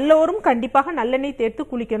எல்லோரும் கண்டிப்பாக நல்லெண்ணெய் தேய்த்து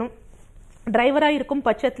குளிக்கணும். டிரைவராக இருக்கும்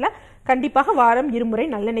பட்சத்தில் கண்டிப்பாக வாரம் 2 முறை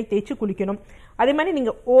நல்லெண்ணெய் தேய்ச்சி குளிக்கணும். அதே மாதிரி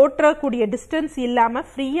நீங்கள் ஓட்டக்கூடிய டிஸ்டன்ஸ் இல்லாமல்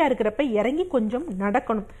ஃப்ரீயாக இருக்கிறப்ப இறங்கி கொஞ்சம்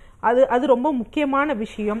நடக்கணும். அது ரொம்ப முக்கியமான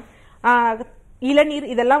விஷயம். இளநீர்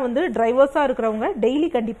இதெல்லாம் வந்து டிரைவர்ஸாக இருக்கிறவங்க டெய்லி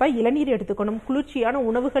கண்டிப்பாக இளநீர் எடுத்துக்கணும், குளிர்ச்சியான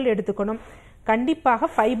உணவுகள் எடுத்துக்கணும், கண்டிப்பாக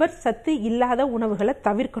ஃபைபர் சத்து இல்லாத உணவுகளை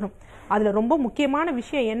தவிர்க்கணும். அதில் ரொம்ப முக்கியமான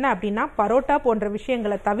விஷயம் என்ன அப்படின்னா, பரோட்டா போன்ற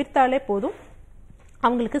விஷயங்களை தவிர்த்தாலே போதும்,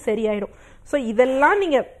 அவங்களுக்கு சரியாயிடும். ஸோ இதெல்லாம்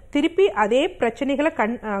நீங்கள் திருப்பி அதே பிரச்சனைகளை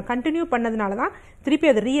கண்டினியூ பண்ணதுனால தான் திருப்பி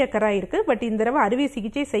அது ரீஅக்கராக இருக்குது. பட் இந்த தடவை அறுவை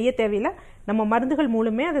சிகிச்சை செய்ய தேவையில்லை, நம்ம மருந்துகள்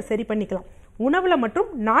மூலமே அதை சரி பண்ணிக்கலாம். உணவில் மற்றும்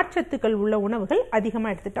நார்ச்சத்துக்கள் உள்ள உணவுகள்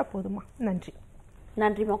அதிகமாக எடுத்துட்டா போதுமா. நன்றி.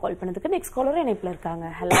 நன்றிமா கால் பண்ணதுக்கு. நெக்ஸ்ட் காலர் இணைப்பில் இருக்காங்க.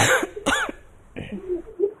 ஹலோ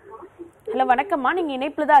ஹலோ வணக்கம்மா, நீங்க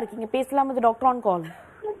இணைப்புல தான் இருக்கீங்க, பேசலாம். இது doctor on call.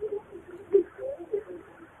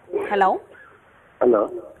 Hello hello,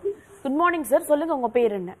 good morning sir, சொல்லுங்க உங்க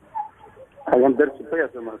பேர் என்ன? என் பேர் சுப்பையா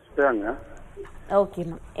சார். சுப்பையாங்க. ஓகே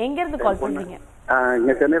மேம், எங்க இருந்து கால் பண்றீங்க?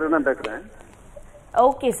 இங்க சென்னையில தான் பேசுறேன்.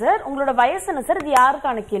 ஓகே சார், உங்களோட வயசு என்ன சார்? இது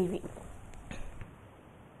யாருக்கான கேள்வி?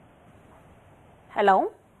 ஹலோ,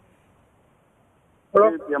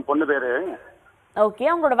 என் பொண்ணு பேரு. ஓகே,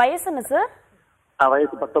 உங்களோட வயசு என்ன சார்?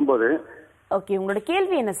 வயசு 19. ஓகே, உங்களோட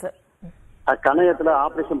கேள்வி என்ன சார்? கணையத்துல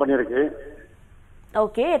ஆபரேஷன் பண்ணிருக்கு.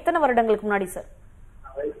 ஓகே, எத்தனை வருடங்களுக்கு முன்னாடி சார்?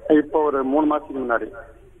 இப்போ ஒரு 3 மாசத்துக்கு முன்னாடி.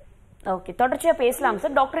 ஓகே, தொடர்ச்சியா பேசலாம்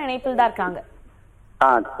சார், டாக்டர் இணைப்பில் தான் இருக்காங்க.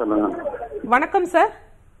 சொல்லுங்க. வணக்கம் சார்.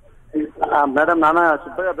 மேடம், நானா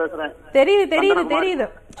சுப்பையா பேசுறேன். தெரியுது.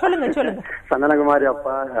 சொல்லுங்க. சந்தனகுமாரி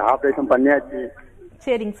அப்பா. ஆபரேஷன் பண்ணியாச்சு.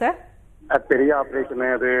 சரிங்க சார். பெரிய ஆபரேஷன்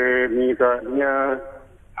அது. நீங்க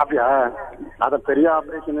அப்படியா? அத பெரிய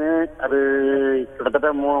ஆபரேஷனு அது கிட்டத்தட்ட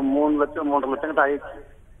 3 லட்சம் 3.5 லட்சம் கிட்ட ஆயிடுச்சு.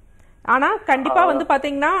 ஆனா கண்டிப்பா வந்து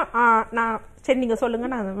பாத்தீங்கன்னா நான் சரி நீங்க சொல்லுங்க,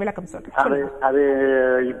 நான் விளக்கம் சொல்றேன். அது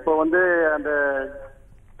இப்போ வந்து அந்த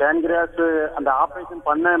பேன்கிரியாஸ் அந்த ஆபரேஷன்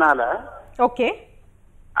பண்ணனால ஓகே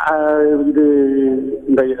இது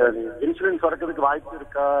இந்த இன்சுலின் சுரக்கிறதுக்கு வாய்ப்பு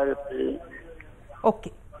இருக்கா?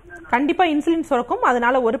 ஓகே, கண்டிப்பா இன்சுலின் சுரக்கும்,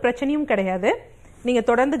 அதனால ஒரு பிரச்சனையும் கிடையாது. நீங்க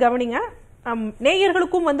தொடர்ந்து கவனிங்க.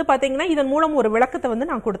 நேயர்களுக்கும் வந்து பாத்தீங்கன்னா இதன் மூலம் ஒரு விளக்கத்தை வந்து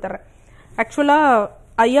நான் கொடுத்துறேன். ஆக்சுவலா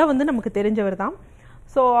ஐயா வந்து நமக்கு தெரிஞ்சவர் தான்.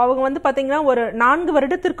 ஸோ அவங்க வந்து பாத்தீங்கன்னா ஒரு 4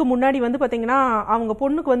 வருடத்திற்கு முன்னாடி வந்து பாத்தீங்கன்னா அவங்க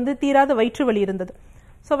பொண்ணுக்கு வந்து தீராத வயிற்று வலி இருந்தது.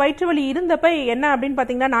 ஸோ வயிற்று வலி இருந்தப்ப என்ன அப்படின்னு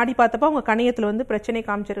பாத்தீங்கன்னா நாடி பார்த்தப்ப அவங்க கணையத்துல வந்து பிரச்சனை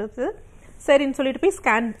காமிச்சிருக்கு. சரின்னு சொல்லிட்டு போய்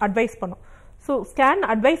ஸ்கேன் அட்வைஸ் பண்ணோம். ஸோ ஸ்கேன்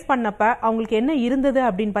அட்வைஸ் பண்ணப்ப அவங்களுக்கு என்ன இருந்தது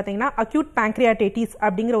அப்படின்னு பாத்தீங்கன்னா அக்யூட் பேங்க்ரியாடைட்டிஸ்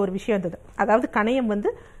அப்படிங்கிற ஒரு விஷயம் இருந்தது. அதாவது கணையம்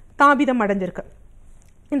வந்து தாபிதம் அடைஞ்சிருக்கு.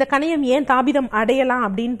 இந்த கணையம் ஏன் தாபிதம் அடையலாம்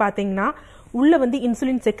அப்படின்னு பாத்தீங்கன்னா உள்ள வந்து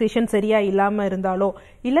இன்சுலின் செக்ரேஷன் சரியா இல்லாம இருந்தாலோ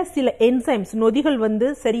இல்ல சில என்சைம்ஸ் நொதிகள் வந்து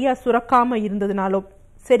சரியா சுரக்காம இருந்ததுனாலோ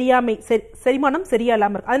செரிமானம் சரியா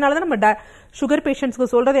இல்லாம இருக்கு. அதனாலதான் நம்ம சுகர் பேஷண்ட்ஸ்க்கு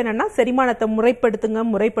சொல்றது என்னன்னா செரிமானத்தை முறைப்படுத்துங்க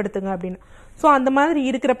அப்படின்னு. ஸோ அந்த மாதிரி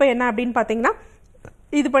இருக்கிறப்ப என்ன அப்படின்னு பாத்தீங்கன்னா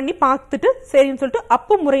இது பண்ணி பார்த்துட்டு சரின்னு சொல்லிட்டு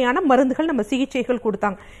அப்போ முறையான மருந்துகள் நம்ம சிகிச்சைகள்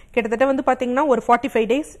கொடுத்தாங்க. கிட்டத்தட்ட வந்து பாத்தீங்கன்னா ஒரு 45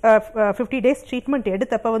 டேஸ் 50 டேஸ் ட்ரீட்மெண்ட்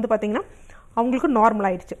எடுத்தப்ப வந்து பாத்தீங்கன்னா அவங்களுக்கு நார்மல்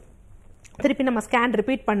ஆயிடுச்சு. திருப்பி நம்ம ஸ்கேன்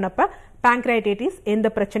ரிப்பீட் பண்ணப்ப பேங்க்ரைடைட்டிஸ் எந்த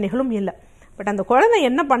பிரச்சனைகளும் இல்லை. பட் அந்த குழந்தை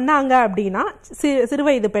என்ன பண்ணாங்க அப்படின்னா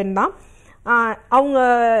சிறுவயது பெண் தான். அவங்க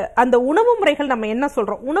அந்த உணவு முறைகள் நம்ம என்ன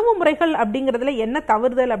சொல்றோம், உணவு முறைகள் அப்படிங்கறதுல என்ன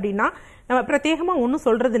தவறுதல் அப்படின்னா நம்ம பிரத்யேகமா ஒன்றும்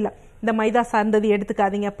சொல்றது இல்லை. இந்த மைதா சார்ந்தது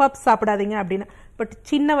எடுத்துக்காதீங்க, பப்ஸ் சாப்பிடாதீங்க அப்படின்னு. பட்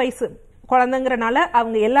சின்ன வயசு குழந்தைங்கிறனால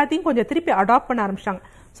அவங்க எல்லாத்தையும் கொஞ்சம் திருப்பி அடாப்ட் பண்ண ஆரம்பிச்சாங்க.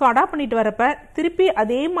 ஸோ அடாப்ட் பண்ணிட்டு வரப்ப திருப்பி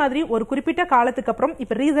அதே மாதிரி ஒரு குறிப்பிட்ட காலத்துக்கு அப்புறம்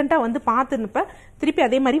இப்ப ரீசெண்டா வந்து பார்த்துப்ப திருப்பி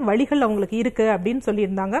அதே மாதிரி வலிகள் அவங்களுக்கு இருக்கு அப்படின்னு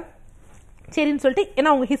சொல்லியிருந்தாங்க. சரின்னு சொல்லிட்டு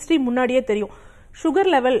ஏன்னா அவங்க ஹிஸ்டரி முன்னாடியே தெரியும்.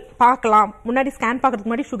 சுகர் லெவல் பார்க்கலாம், முன்னாடி ஸ்கேன் பார்க்கறதுக்கு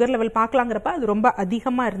முன்னாடி சுகர் லெவல் பார்க்கலாங்கிறப்ப அது ரொம்ப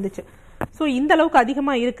அதிகமா இருந்துச்சு. ஸோ இந்த அளவுக்கு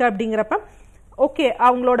அதிகமா இருக்கு அப்படிங்கிறப்ப ஓகே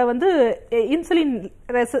அவங்களோட வந்து இன்சுலின்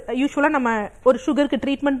யூஸ்வலா நம்ம ஒரு சுகருக்கு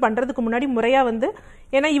ட்ரீட்மெண்ட் பண்றதுக்கு முன்னாடி முறையா வந்து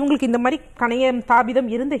ஏன்னா இவங்களுக்கு இந்த மாதிரி கணையம் தாபிதம்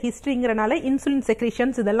இருந்த ஹிஸ்டரிங்கிறனால இன்சுலின்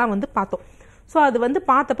செக்ரேஷன்ஸ் இதெல்லாம் வந்து பார்த்தோம். ஸோ அது வந்து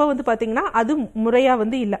பார்த்தப்ப வந்து பாத்தீங்கன்னா அது முறையா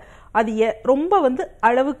வந்து இல்லை. அது ரொம்ப வந்து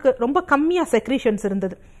அளவுக்கு ரொம்ப கம்மியா செக்ரேஷன்ஸ்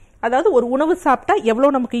இருந்தது. அதாவது ஒரு உணவு சாப்பிட்டா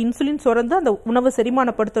எவ்வளவு நமக்கு இன்சுலின் சுரந்து அந்த உணவு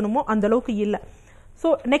செரிமானப்படுத்தணுமோ அந்த அளவுக்கு இல்லை. ஸோ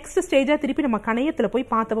நெக்ஸ்ட் ஸ்டேஜா திருப்பி நம்ம கணையத்துல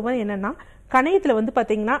போய் பார்த்தப்ப என்னன்னா கணையத்துல வந்து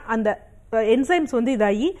பாத்தீங்கன்னா அந்த என்சைம்ஸ் வந்து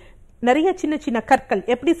இதாகி நிறைய சின்ன சின்ன கற்கள்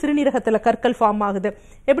எப்படி சிறுநீரகத்துல கற்கள் ஃபார்ம் ஆகுது,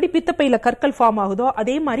 எப்படி பித்தப்பையில கற்கள் ஃபார்ம் ஆகுதோ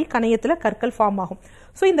அதே மாதிரி கணையத்துல கற்கள் ஃபார்ம் ஆகும்.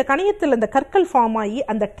 ஸோ இந்த கணையத்துல இந்த கற்கள் ஃபார்ம் ஆகி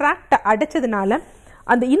அந்த டிராக்டை அடைச்சதுனால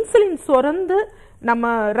அந்த இன்சுலின் சுரந்து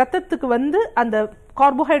நம்ம ரத்தத்துக்கு வந்து அந்த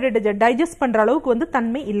கார்போஹைட்ரேட்டை டைஜஸ்ட் பண்ற அளவுக்கு வந்து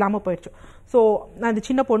தன்மை இல்லாம போயிடுச்சு. ஸோ அந்த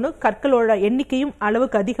சின்ன பொண்ணு கற்களோட எண்ணிக்கையும்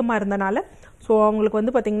அளவுக்கு அதிகமா இருந்தனால ஸோ அவங்களுக்கு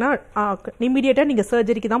வந்து பாத்தீங்கன்னா இமீடியட்டா நீங்க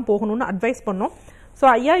சர்ஜரிக்கு தான் போகணும்னு அட்வைஸ் பண்ணோம். ஸோ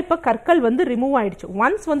ஐயா இப்ப கற்கள் வந்து ரிமூவ் ஆயிடுச்சு.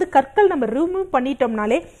 ஒன்ஸ் வந்து கற்கள் நம்ம ரிமூவ்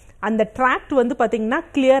பண்ணிட்டோம்னாலே அந்த ட்ராக்ட் வந்து பாத்தீங்கன்னா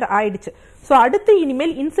கிளியர் ஆயிடுச்சு. ஸோ அடுத்து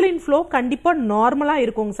இனிமேல் இன்சுலின் ஃப்ளோ கண்டிப்பா நார்மலா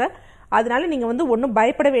இருக்குங்க சார். அதனால நீங்க வந்து ஒன்றும்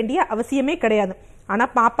பயப்பட வேண்டிய அவசியமே கிடையாது. ஆனா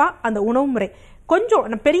பாப்பா அந்த உணவு முறை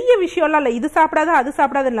கொஞ்சம் பெரிய விஷயம்லாம் இல்லை, இது சாப்பிடாத அது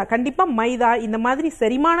சாப்பிடாத இல்லை. கண்டிப்பா மைதா இந்த மாதிரி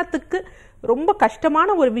செரிமானத்துக்கு ரொம்ப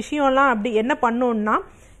கஷ்டமான ஒரு விஷயம்லாம் அப்படி என்ன பண்ணோம்னா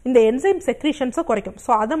இந்த என்சைம் செக்ரீஷன்ஸை குறைக்கும்.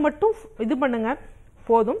 ஸோ அதை மட்டும் இது பண்ணுங்க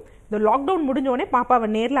போதும். இந்த லாக்டவுன் முடிஞ்சோடனே பாப்பாவை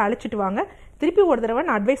நேரில் அழைச்சிட்டு வாங்க. திருப்பி ஒரு தடவை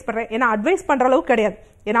நான் அட்வைஸ் பண்றேன். ஏன்னா அட்வைஸ் பண்ற அளவுக்கு கிடையாது.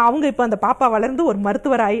 ஏன்னா அவங்க இப்போ அந்த பாப்பா வளர்ந்து ஒரு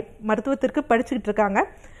மருத்துவத்திற்கு படிச்சுக்கிட்டு இருக்காங்க.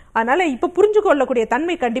 அதனால இப்ப புரிஞ்சு கொள்ளக்கூடிய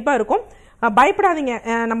தன்மை கண்டிப்பா இருக்கும். பயப்படாதீங்க,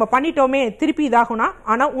 நம்ம பண்ணிட்டோமே திருப்பி இதாகும்னா.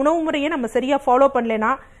 ஆனா உணவு முறையை நம்ம சரியா ஃபாலோ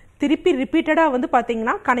பண்ணலனா திருப்பி ரிப்பீட்டடா வந்து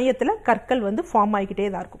பாத்தீங்கன்னா கணையத்துல கற்கள் வந்து ஃபார்ம் ஆகிக்கிட்டே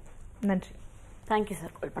தான் இருக்கும். நன்றி. தேங்க்யூ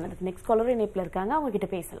சார் கால் பண்ணதுக்கு. நெக்ஸ்ட் காலர் இணைப்பில் இருக்காங்க, அவங்க கிட்ட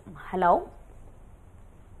பேசலாம். ஹலோ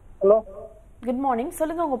ஹலோ, குட் மார்னிங்,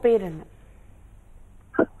 சொல்லுங்க உங்க பேர் என்ன?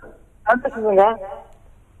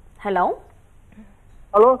 ஹலோ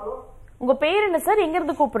ஹலோ, உங்க பேர் என்ன சார், எங்க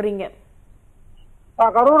இருந்து கூப்பிடுறீங்க?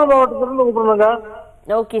 கரூர் மாவட்டத்திலிருந்து கூப்பிடுறேங்க.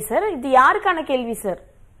 ஓகே சார், இது யாருக்கான கேள்வி சார்?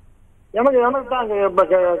 எனக்கு தான்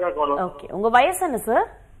கேட்கணும். ஓகே, உங்க வயசு என்ன சார்?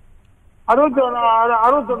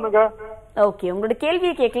 61. ஓகே, உங்களோட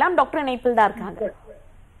கேள்வியை கேட்கலாம், டாக்டர் இணைப்பில் தான் இருக்காங்க.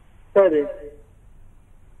 சரி.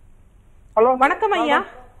 ஹலோ, வணக்கம் ஐயா.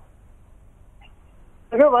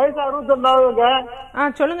 வயசு 61.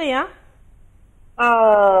 சொல்லுங்க ஐயா.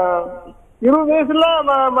 20 வயசுல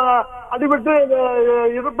அடிபட்டு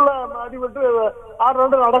இடுப்புல அடிபட்டு 6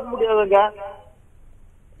 நாள் நடக்க முடியாதுங்க.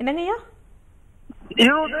 என்னங்க ஐயா?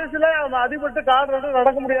 20 வயசுல அடிபட்டு 6 நாள்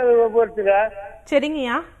நடக்க முடியாது போச்சுங்க.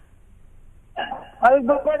 சரிங்கய்யா. அதுக்கு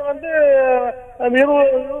பிற்பாடு 20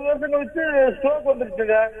 வருஷம் கழிச்சு ஸ்ட்ரோக்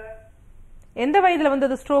வந்துருச்சுங்க. எந்த வயதுல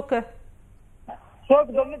வந்தது ஸ்ட்ரோக்கு?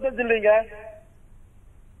 ஸ்ட்ரோக் 95 இல்லைங்க.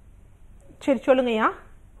 சரி சொல்லுங்கய்யா.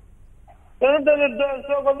 98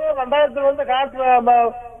 ஸ்ட்ரோக் 2000 காற்று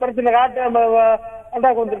பிரச்சனை, காற்று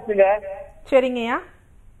அண்டாக்கு வந்துருச்சுங்க. சரிங்கய்யா.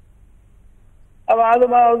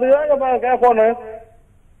 அதுதான் கேட்கணும்.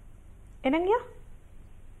 என்னங்கய்யா?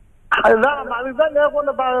 அதுதான்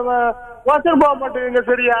கேட்கணும். வாசல் போக மாட்டேங்க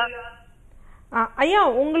சரியா? ஐயா,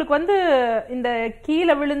 உங்களுக்கு இந்த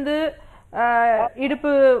கீழே விழுந்து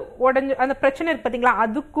இடுப்பு உடஞ்சு அந்த பிரச்சனை இருக்கு பாத்தீங்களா,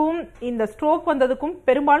 அதுக்கும் இந்த ஸ்ட்ரோக் வந்ததுக்கும்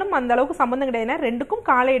பெரும்பாலும் அந்த அளவுக்கு சம்பந்தம் கிடையாது. ரெண்டுக்கும்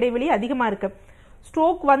கால இடைவெளி அதிகமா இருக்கு.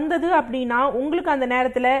 ஸ்ட்ரோக் வந்தது அப்படின்னா உங்களுக்கு அந்த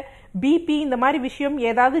நேரத்துல பிபி இந்த மாதிரி விஷயம்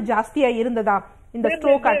ஏதாவது ஜாஸ்தியா இருந்ததா? இந்த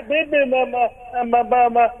ஸ்ட்ரோக்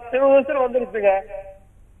வந்துருச்சுங்க.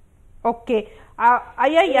 ஓகே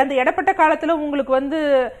ஐயா, அந்த இடப்பட்ட காலத்துல உங்களுக்கு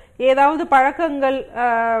ஏதாவது பழக்கங்கள்,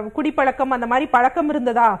 குடிப்பழக்கம் அந்த மாதிரி பழக்கம்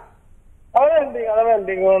இருந்ததா?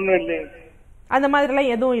 அந்த மாதிரி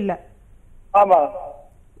எல்லாம் எதுவும் இல்ல. ஆமா.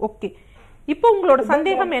 ஓகே, இப்போ உங்களோட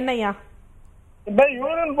சந்தேகம் என்னையா?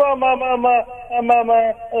 யூரின்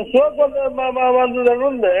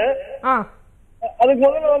வந்ததுல அதுக்கு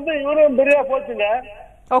முதல்ல யூரின் பெரியா போச்சுங்க.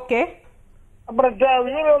 ஓகே. அப்புறம்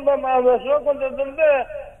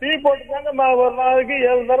டீ போட்டுதாங்க ஒரு நாளைக்கு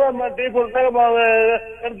 7 தடவை டீ போட்டுதாங்க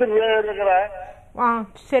எடுத்துட்டு இருக்கிறேன்.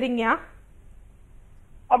 சரிங்கய்யா.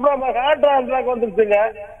 அப்புறம் ஹார்ட் அட்டாக் வந்துருச்சுங்க.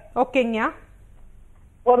 ஓகேங்கய்யா.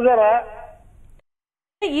 ஒரு தடவை.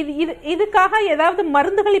 இதுக்காக ஏதாவது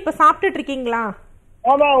மருந்துகள் இப்ப சாப்பிட்டுட்டு இருக்கீங்களா?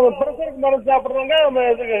 ஆமா, பிரஷருக்கு மருந்து சாப்பிடுறாங்க,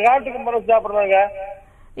 ஹார்ட்டுக்கு மருந்து சாப்பிடுறாங்க.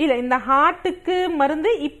 இல்ல, இந்த ஹார்ட்டுக்கு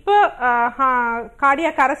மருந்து இப்ப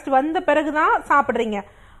கார்டியாக் அரெஸ்ட் வந்த பிறகுதான் சாப்பிடுறீங்க.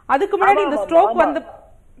 அதுக்கு முன்னாடி இந்த ஸ்ட்ரோக் வந்த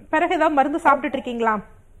பிறகு ஏதாவது மருந்து சாப்பிட்டுட்டு இருக்கீங்களா?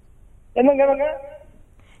 என்னங்க?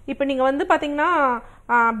 இப்ப நீங்க பாத்தீங்கன்னா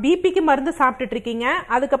பிபிக்கு மருந்து சாப்பிட்டுட்டு இருக்கீங்க,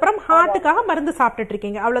 அதுக்கப்புறம் ஹார்ட்டுக்காக மருந்து சாப்பிட்டுட்டு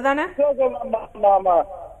இருக்கீங்க, அவ்வளவுதானே?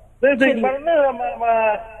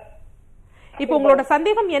 இப்ப உங்களோட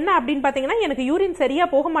சந்தேகம் என்ன அப்படின்னு பாத்தீங்கன்னா, எனக்கு யூரின் சரியா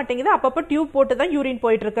போக மாட்டேங்குது, அப்பப்ப டியூப் போட்டு தான் யூரின்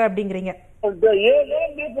போயிட்டு இருக்கு அப்படிங்கறீங்க.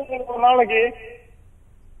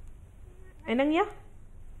 என்னங்கய்யா?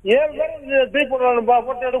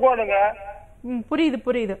 புரியுது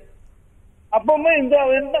புரியுது. அப்பவுமே இந்த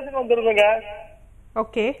இன்ஃபெக்ஷன் வந்துருதுங்க.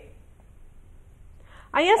 ஓகே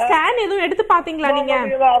ஐயா, ஸ்கேன் எதுவும் எடுத்து பாத்தீங்களா நீங்க?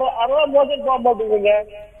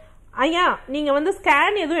 ஐயா, நீங்க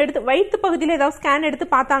ஸ்கேன் எதுவும் எடுத்து, வயிற்று பகுதியில ஏதாவது ஸ்கேன் எடுத்து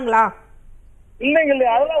பாத்தாங்களா? இல்லைங்க,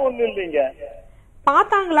 அதெல்லாம் ஒண்ணும் இல்லைங்க.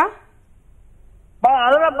 பாத்தாங்களா?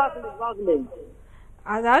 அதெல்லாம் பாக்கல.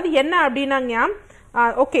 அதாவது என்ன அப்படின்னாங்க,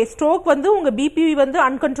 ஓகே, ஸ்ட்ரோக் உங்க பிபி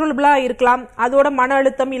அன்கன்ட்ரோலபிளா இருக்கலாம், அதோட மன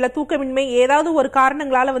அழுத்தம் இல்ல தூக்கமின்மை ஏதாவது ஒரு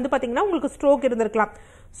காரணங்களால பாத்தீங்கன்னா உங்களுக்கு ஸ்ட்ரோக் இருந்திருக்கலாம்.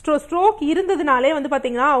 ஸ்ட்ரோக் இருந்ததுனாலே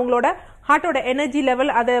பாத்தீங்கன்னா அவங்களோட ஹார்ட்டோட எனர்ஜி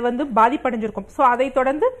லெவல் அதை பாதிப்படைஞ்சிருக்கும். ஸோ அதை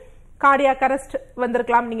தொடர்ந்து கார்டியாக் அரெஸ்ட்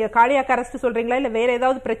வந்திருக்கலாம். நீங்க கார்டியாக் அரெஸ்ட் சொல்றீங்களா இல்ல வேற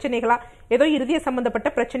ஏதாவது பிரச்சனைகளா, ஏதோ இருதய சம்பந்தப்பட்ட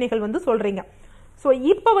பிரச்சனைகள் சொல்றீங்க. ஸோ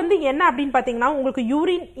இப்போ என்ன அப்படின்னு பாத்தீங்கன்னா, உங்களுக்கு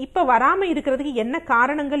யூரின் இப்ப வராம இருக்கிறதுக்கு என்ன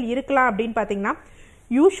காரணங்கள் இருக்கலாம் அப்படின்னு பாத்தீங்கன்னா,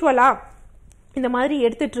 யூஸ்வலா இந்த மாதிரி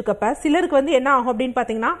எடுத்துட்டு இருக்கப்ப சிலருக்கு என்ன ஆகும் அப்படின்னு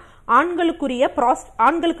பாத்தீங்கன்னா,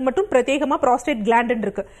 ஆண்களுக்கு மட்டும் பிரத்யேகமா ப்ராஸ்டேட் கிளாண்ட்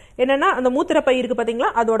இருக்கு. என்னன்னா அந்த மூத்திரப்பை இருக்கு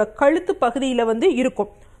பாத்தீங்களா, அதோட கழுத்து பகுதியில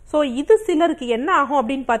இருக்கும். சோ இது சிலருக்கு என்ன ஆகும்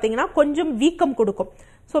அப்படின்னு பாத்தீங்கன்னா கொஞ்சம் வீக்கம் கொடுக்கும்.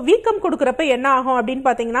 சோ வீக்கம் கொடுக்கறப்ப என்ன ஆகும் அப்படின்னு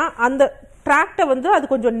பாத்தீங்கன்னா, அந்த டிராக்டை அது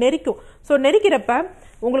கொஞ்சம் நெரிக்கும். சோ நெரிக்கிறப்ப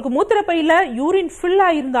உங்களுக்கு மூத்திரப்பையில யூரின் ஃபுல்லா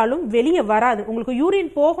இருந்தாலும் வெளியே வராது. உங்களுக்கு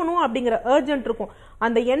யூரின் போகணும் அப்படிங்கிற அர்ஜென்ட் இருக்கும்,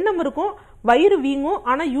 அந்த எண்ணம் இருக்கும், வயிறு வீங்கும்,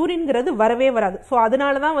 ஆனா யூரின்ங்கிறது வரவே வராது. சோ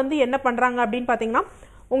அதனாலதான் என்ன பண்றாங்க அப்படின்னு பாத்தீங்கன்னா,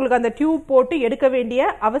 உங்களுக்கு அந்த டியூப் போட்டு எடுக்க வேண்டிய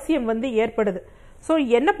அவசியம் ஏற்படுது. சோ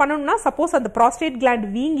என்ன பண்ணணும்னா, சப்போஸ் அந்த ப்ராஸ்டேட் கிளாண்ட்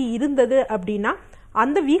வீங்கி இருந்தது அப்படின்னா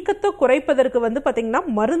அந்த வீக்கத்தை குறைப்பதற்கு பாத்தீங்கன்னா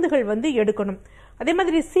மருந்துகள் எடுக்கணும். அதே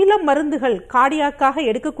மாதிரி சில மருந்துகள் கார்டியாக்காக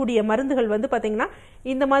எடுக்கக்கூடிய மருந்துகள் வந்து பாத்தீங்கன்னா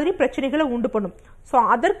இந்த மாதிரி பிரச்சனைகளை உண்டு பண்ணும். ஸோ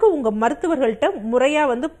அதற்கு உங்க மருத்துவர்கள்ட்ட முறையா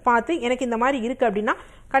வந்து பார்த்து எனக்கு இந்த மாதிரி இருக்கு அப்படின்னா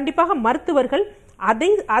கண்டிப்பாக மருத்துவர்கள்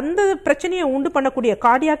அந்த பிரச்சனையை உண்டு பண்ணக்கூடிய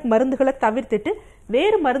கார்டியாக் மருந்துகளை தவிர்த்துட்டு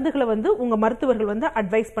வேறு மருந்துகளை வந்து உங்க மருத்துவர்கள் வந்து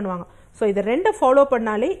அட்வைஸ் பண்ணுவாங்க. ஸோ இதை ரெண்டை ஃபாலோ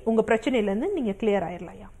பண்ணாலே உங்க பிரச்சனையில இருந்து நீங்க கிளியர்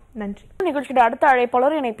ஆயிடலாம். நன்றி. நிகழ்ச்சியோட அடுத்த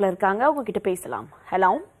அழைப்பாளர் இணைப்புல இருக்காங்க, உங்ககிட்ட பேசலாம்.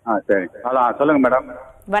 ஹலோ. சரி, சொல்லுங்க மேடம்.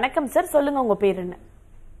 வணக்கம் சார், சொல்லுங்க உங்க பேர் என்ன?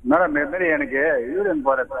 மேடம் எனக்கு யூரின்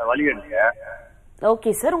போற வலி இருக்கு.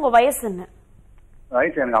 ஓகே சார், உங்க வயசு என்ன?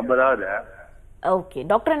 வயசு எனக்கு 50 ஆகுது. ஓகே,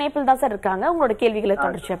 டாக்டர் இணைப்பில் தான் சார் இருக்காங்க, உங்களோட கேள்விகளை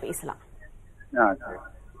தொடர்ச்சியா பேசலாம்.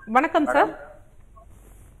 வணக்கம் சார்.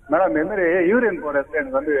 மேடம் யூரின் போறது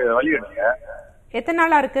எனக்கு வந்து வலி இருக்கு. எத்தனை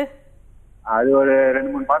நாளா இருக்கு? அது ஒரு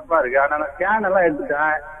 2-3 மாசமா இருக்கு. ஆனா நான் ஸ்கேன் எல்லாம்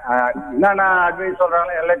எடுத்துட்டேன். என்னன்னா அட்வைஸ்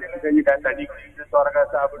சொல்றாங்க எல்லாத்தையும் செஞ்சுட்டேன். தண்ணி குடிச்சு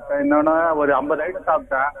சொரக்காய் சாப்பிட்டேன், இன்னொன்னு ஒரு 50 ஐட்டம்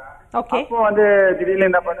சாப்பிட்டேன். அப்போ வந்து திடீர்னு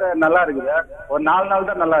என்ன பண்ண நல்லா இருக்குது. ஒரு 4 நாள்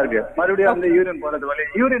தான் நல்லா இருக்கு. மறுபடியும் வந்து யூரின் போறது வழி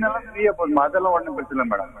யூரின் எல்லாம் ஃப்ரீயா போடணும், அதெல்லாம் ஒண்ணும் பிரச்சனை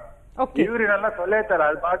மேடம். யூரின் எல்லாம் சொல்லே தர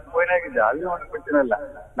அது பார்த்து போயினா இருக்குது, அதுவும் ஒன்றும் பிரச்சனை இல்லை.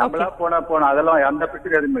 நம்மளா போனா அதெல்லாம் எந்த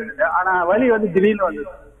பிரச்சனை எதுவுமே இல்லை. ஆனா வலி வந்து திடீர்னு வந்து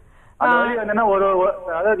அந்த வலி வந்துன்னா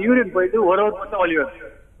அதாவது யூரின் போயிட்டு ஒரு மட்டும் வலி வருது.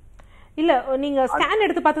 இல்ல நீங்க ஸ்கேன்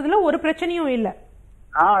எடுத்து பார்த்ததுல ஒரு பிரச்சனையும் இல்ல?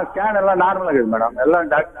 ஸ்கேன் எல்லாம் நார்மலா இருக்குது மேடம். எல்லாம்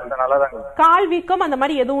டாக்டர் சொல்ற நல்லா தான் இருக்குது. கால் வீக்கம் அந்த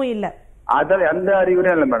மாதிரி எதுவும் இல்ல? அதெல்லாம் எந்த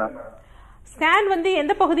அறிகுறியும் இல்ல மேடம். ஸ்கேன் வந்து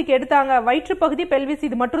எந்த பகுதிக்கு எடுத்தாங்க? வயிற்று பகுதி, பெல்விஸ்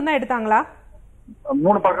இது மட்டும் தான் எடுத்தாங்களா?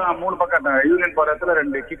 3 பக்கம் யூரின் போற இடத்துல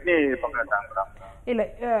 2 கிட்னி பக்கம் எடுத்தாங்க மேடம். இல்ல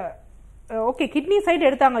ஓகே, கிட்னி சைடு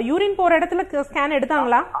எடுத்தாங்க. யூரின் போற இடத்துல ஸ்கேன்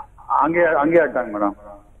எடுத்தாங்களா? அங்கே எடுத்தாங்க மேடம்.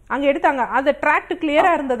 அங்க எடுத்தாங்க. அந்த ட்ராக்ட்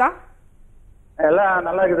கிளியரா இருந்ததா? எல்லாம்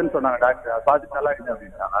நல்லா இருக்குதுன்னு சொன்னாங்க டாக்டர். பார்த்து நல்லா இருக்குது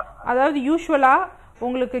அப்படின்றாங்க. அதாவது யூசுவலா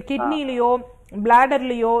உங்களுக்கு கிட்னிலயோ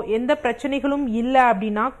பிளாடர்லயோ எந்த பிரச்சனைகளும் இல்ல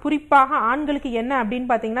அப்படின்னா, குறிப்பாக ஆண்களுக்கு என்ன அப்படின்னு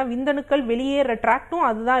பாத்தீங்கன்னா விந்தணுக்கள் வெளியேற ட்ராக்டும்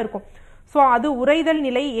அதுதான் இருக்கும். ஸோ அது உறைதல்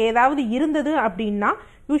நிலை ஏதாவது இருந்தது அப்படின்னா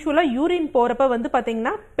யூஸ்வலா யூரின் போறப்ப வந்து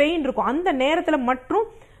பாத்தீங்கன்னா பெயின் இருக்கும். அந்த நேரத்துல மட்டும்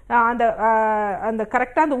அந்த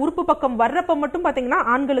கரெக்டா அந்த உறுப்பு பக்கம் வர்றப்ப மட்டும் பாத்தீங்கன்னா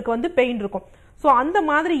ஆண்களுக்கு வந்து பெயின் இருக்கும். ஸோ அந்த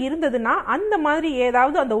மாதிரி இருந்ததுன்னா அந்த மாதிரி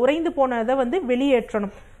ஏதாவது அந்த உறைந்து போனதை வந்து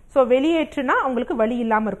வெளியேற்றணும். ஸோ வெளியேற்றுனா அவங்களுக்கு வலி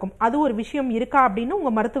இல்லாம இருக்கும். அது ஒரு விஷயம் இருக்கா அப்படின்னு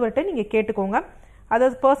உங்க மருத்துவர்கிட்ட நீங்க கேட்டுக்கோங்க.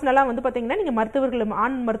 அதாவது பர்சனலா வந்து பாத்தீங்கன்னா நீங்க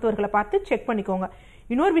ஆண் மருத்துவர்களை பார்த்து செக் பண்ணிக்கோங்க.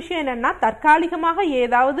 இன்னொரு விஷயம் என்னன்னா, தற்காலிகமாக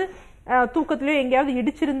ஏதாவது தூக்கத்திலயோ எங்கேயாவது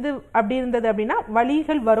இடிச்சிருந்து அப்படி இருந்தது அப்படின்னா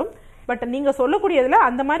வலிகள் வரும். பட் நீங்க சொல்லக்கூடியதுல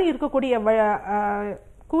அந்த மாதிரி இருக்கக்கூடிய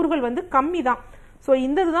கூறுகள் வந்து கம்மி தான். ஸோ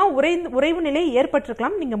இந்த இதுதான் உறைவு நிலை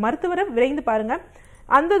ஏற்பட்டிருக்கலாம். நீங்க மருத்துவரை விரைந்து பாருங்க.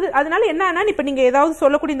 அதனால என்ன இப்ப நீங்க ஏதாவது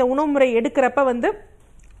சொல்லக்கூடிய இந்த உணவு முறை எடுக்கிறப்ப வந்து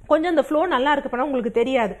கொஞ்சம் இந்த ஃப்ளோ நல்லா இருக்கு உங்களுக்கு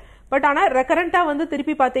தெரியாது. பட் ஆனா ரெக்கரண்டா வந்து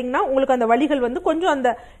திருப்பி பாத்தீங்கன்னா உங்களுக்கு அந்த வலிகள் வந்து கொஞ்சம் அந்த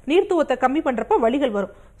நீர்த்துவத்தை கம்மி பண்றப்ப வலிகள்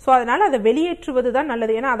வரும். ஸோ அதனால அதை வெளியேற்றுவது தான்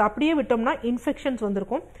நல்லது. ஏன்னா அதை அப்படியே விட்டோம்னா இன்ஃபெக்ஷன்ஸ்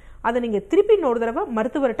வந்திருக்கும். அதை நீங்க திருப்பி இன்னொரு தடவை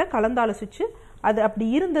மருத்துவர்கிட்ட கலந்தாலோசிச்சு அது அப்படி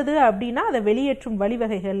இருந்தது அப்படின்னா அதை வெளியேற்றும்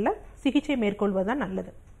வழிவகைகள்ல சிகிச்சை மேற்கொள்வதுதான்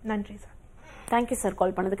நல்லது. நன்றி சார். தேங்க்யூ சார்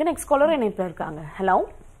கால் பண்ணதுக்கு. நெக்ஸ்ட் காலர் இணைப்புல இருக்காங்க. ஹலோ.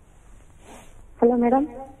 Hello madam.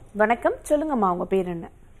 வணக்கம், சொல்லுங்கம்மா உங்க பேர் என்ன?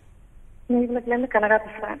 கனகா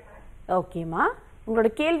பேசுறேன். ஓகேம்மா, உங்களோட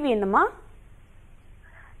கேள்வி என்னம்மா?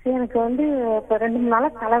 எனக்கு வந்து இப்ப 2-3 நாளா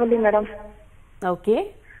தலைவலி மேடம். ஓகே.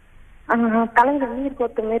 தலையில நீர்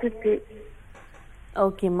கோத்த மாதிரி இருக்கு.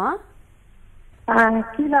 ஓகேம்மா.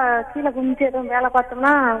 கீழே குமிச்சு எதுவும் வேலை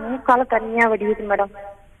பார்த்தோம்னா மூக்கால தனியா வடியுது மேடம்.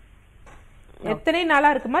 எத்தனை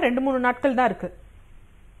நாளா இருக்குமா? 2-3 நாட்கள் தான் இருக்கு.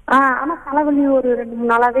 ஆனா தலைவலி ஒரு 2-3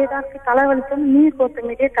 நாளாவே தான் இருக்கு. தலைவலிச்சு நீர் கோத்த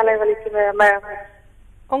மாதிரியே தலைவலிக்கு.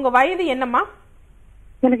 உங்க வயது என்னம்மா?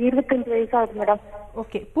 எனக்கு 25 வயசு ஆகுது மேடம்.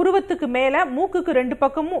 ஓகே. புருவத்துக்கு மேல மூக்குக்கு 2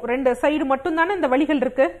 பக்கமும் 2 சைடு மட்டும் தானே இந்த வலிகள்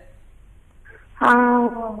இருக்கு?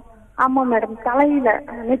 ஆமா மேடம். தலையில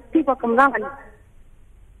நெத்தி பக்கம் தான் வலி.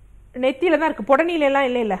 நெத்தியில தான் இருக்கு, புடனில எல்லாம்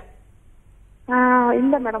இல்ல?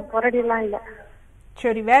 இல்ல மேடம், புரடி எல்லாம் இல்ல.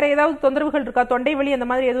 சரி, வேற ஏதாவது தொந்தரவுகள் இருக்கா? தொண்டை வலி அந்த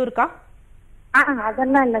மாதிரி எதுவும் இருக்கா?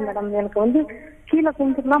 அதெல்லாம் இல்ல மேடம். எனக்கு வந்து கீழே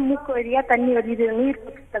கும்பிட்டுனா மூக்கு வழியா தண்ணி வடியுது நீர்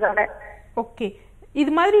குடிச்சதால. ஓகே.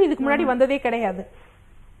 இது மாதிரி இதுக்கு முன்னாடி வந்ததே கிடையாது?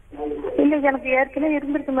 இல்ல, எனக்கு ஏற்கனவே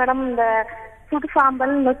இருந்திருக்கு மேடம். இந்த சுடு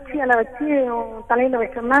சாம்பல் நொச்சி இலை வச்சு தலையில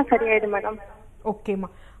வச்சோம்னா சரியாயிடும் மேடம். ஓகேம்மா.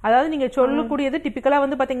 அதாவது நீங்க சொல்லக்கூடியது டிபிக்கலா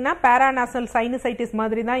வந்து பாத்தீங்கன்னா பாராநாசல் சைனசைட்டிஸ்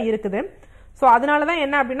மாதிரி தான் இருக்குது. ஸோ அதனாலதான்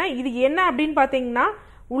என்ன அப்படின்னா இது என்ன அப்படின்னு பாத்தீங்கன்னா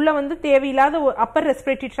உள்ள வந்து தேவையில்லாத அப்பர்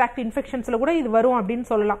ரெஸ்பிரேட்டரி ட்ராக்ட் இன்ஃபெக்ஷன்ஸ்ல கூட இது வரும் அப்படின்னு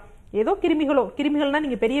சொல்லலாம். ஏதோ கிருமிகள்னா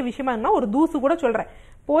நீங்க பெரிய விஷயமா இருந்தா ஒரு தூசு கூட சொல்றேன்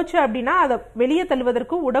போச்சு அப்படின்னா அதை வெளியே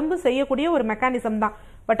தள்ளுவதற்கு உடம்பு செய்யக்கூடிய ஒரு மெக்கானிசம் தான்.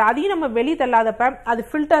 பட் அதையும் நம்ம வெளியே தள்ளாதப்ப அது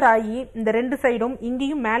ஃபில்டர் ஆகி இந்த 2 சைடும்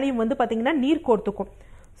இங்கேயும் மேலேயும் வந்து பாத்தீங்கன்னா நீர் கோர்த்துக்கும்.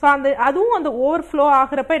 ஸோ அதுவும் அந்த ஓவர் ஃப்ளோ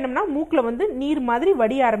ஆகிறப்ப என்னன்னா மூக்குல வந்து நீர் மாதிரி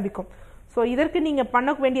வடிய ஆரம்பிக்கும். ஸோ இதற்கு நீங்க பண்ண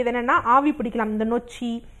வேண்டியது என்னன்னா ஆவி பிடிக்கலாம். இந்த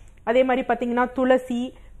நொச்சி, அதே மாதிரி பாத்தீங்கன்னா துளசி,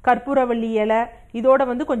 கற்பூரவள்ளி இலை, இதோட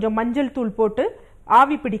வந்து கொஞ்சம் மஞ்சள் தூள் போட்டு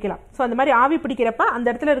ஆவி பிடிக்கலாம். ஸோ அந்த மாதிரி ஆவி பிடிக்கிறப்ப அந்த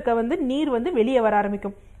இடத்துல இருக்க வந்து நீர் வந்து வெளியே வர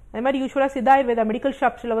ஆரம்பிக்கும். அதே மாதிரி யூஸ்வலா சித்தாயுர்வேதா மெடிக்கல்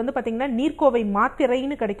ஷாப்ஸ்ல வந்து பாத்தீங்கன்னா நீர்க்கோவை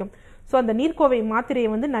மாத்திரைன்னு கிடைக்கும். ஸோ அந்த நீர்க்கோவை மாத்திரையை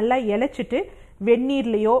வந்து நல்லா இலைச்சிட்டு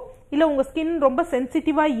வெந்நீர்லயோ இல்ல உங்க ஸ்கின் ரொம்ப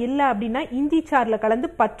சென்சிட்டிவா இல்லை அப்படின்னா இஞ்சி சாறுல கலந்து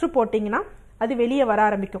பற்று போட்டீங்கன்னா அது வெளியே வர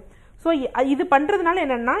ஆரம்பிக்கும். ஸோ இது பண்றதுனால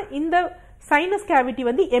என்னன்னா இந்த சைனஸ் கேவிட்டி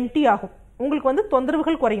வந்து எம்டி ஆகும், உங்களுக்கு வந்து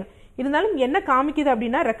தொந்தரவுகள் குறையும். இருந்தாலும் என்ன காமிக்குது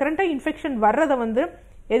அப்படின்னா ரெக்கரண்டா இன்ஃபெக்ஷன் வர்றதை வந்து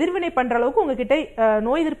எதிர்வினை பண்ற அளவுக்கு உங்ககிட்ட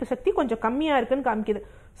நோய் எதிர்ப்பு சக்தி கொஞ்சம் கம்மியா இருக்குன்னு காமிக்குது.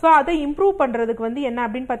 ஸோ அதை இம்ப்ரூவ் பண்றதுக்கு வந்து என்ன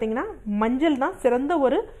அப்படின்னு பாத்தீங்கன்னா மஞ்சள் தான் சிறந்த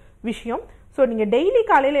ஒரு விஷயம். ஸோ நீங்க டெய்லி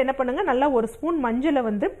காலையில என்ன பண்ணுங்க, நல்லா ஒரு ஸ்பூன் மஞ்சளை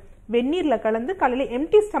வந்து வெந்நீர்ல கலந்து காலையில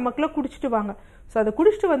எம்டி ஸ்டமக்ல குடிச்சிட்டு வாங்க. ஸோ அதை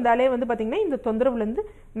குடிச்சிட்டு வந்தாலே வந்து பாத்தீங்கன்னா இந்த தொந்தரவுல இருந்து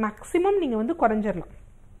மேக்சிமம் நீங்க வந்து குறைஞ்சிடலாம்.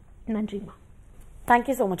 நன்றிம்மா.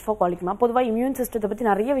 Thank you so much for காலிங்மா. பொதுவாக இம்யூன் சிஸ்டத்தை பற்றி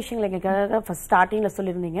நிறைய விஷயங்கள் எங்களுக்காக ஃபர்ஸ்ட் ஸ்டார்டிங்கில்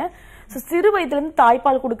சொல்லியிருந்தீங்க. ஸோ சிறு வயதுலேருந்து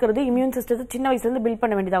தாய்ப்பால் கொடுக்கறது இம்யூன் சிஸ்டத்தை சின்ன வயசுலேருந்து பில்ட்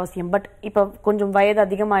பண்ண வேண்டியது அவசியம். பட் இப்போ கொஞ்சம் வயது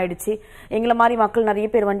அதிகமாகிடுச்சு, எங்களை மாதிரி மக்கள் நிறைய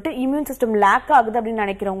பேர் வந்துட்டு இம்யூன் சிஸ்டம் லேக் ஆகுது அப்படின்னு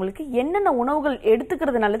நினைக்கிறவங்களுக்கு என்னென்ன உணவுகள்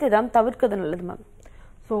எடுத்துக்கிறது நல்லது, எதாவது தவிர்க்கிறது நல்லது மேம்?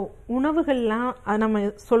 ஸோ உணவுகள்லாம் நம்ம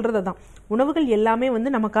சொல்றது தான், உணவுகள் எல்லாமே வந்து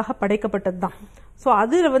நமக்காக படைக்கப்பட்டது தான். ஸோ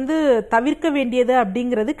அதில் வந்து தவிர்க்க வேண்டியது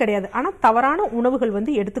அப்படிங்கிறது கிடையாது. ஆனால் தவறான உணவுகள்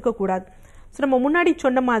வந்து எடுத்துக்க கூடாது. ஸோ நம்ம முன்னாடி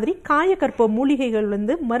சொன்ன மாதிரி காயக்கற்ப மூலிகைகள்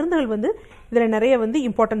வந்து மருந்துகள் வந்து இதில் நிறைய வந்து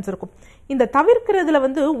இம்பார்ட்டன்ஸ் இருக்கும். இந்த தவிர்க்கிறதுல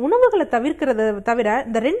வந்து உணவுகளை தவிர்க்கிறத தவிர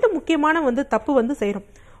இந்த ரெண்டு முக்கியமான வந்து தப்பு வந்து செய்யறோம்.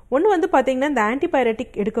 ஒன்று வந்து பார்த்தீங்கன்னா இந்த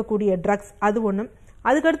ஆன்டிபயோட்டிக் எடுக்கக்கூடிய ட்ரக்ஸ், அது ஒன்று.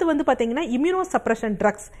 அதுக்கடுத்து வந்து பார்த்தீங்கன்னா இம்யூனோ சப்ரஷன்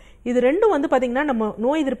ட்ரக்ஸ், இது ரெண்டும் வந்து பார்த்தீங்கன்னா நம்ம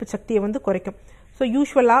நோய் எதிர்ப்பு சக்தியை வந்து குறைக்கும். ஸோ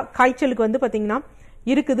யூஸ்வலாக காய்ச்சலுக்கு வந்து பார்த்தீங்கன்னா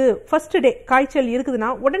இருக்குது, ஃபர்ஸ்ட் டே காய்ச்சல்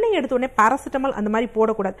இருக்குதுன்னா உடனே எடுத்த உடனே பாராசிட்டமால் அந்த மாதிரி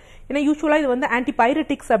போடக்கூடாது. ஏன்னா யூஸ்வலாக இது வந்து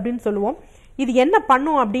ஆன்டிபயோட்டிக்ஸ் அப்படின்னு சொல்லுவோம். இது என்ன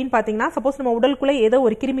பண்ணும் அப்படின்னு பாத்தீங்கன்னா, சப்போஸ் நம்ம உடலுக்குள்ள ஏதோ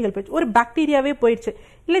ஒரு கிருமிகள் போயிடுச்சு, ஒரு பாக்டீரியாவே போயிடுச்சு,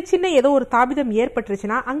 இல்ல சின்ன ஏதோ ஒரு தாபிதம்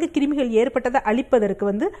ஏற்பட்டுருச்சுன்னா அங்க கிருமிகள் ஏற்பட்டதை அழிப்பதற்கு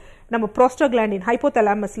வந்து நம்ம ப்ரோஸ்டோகிளாண்டின்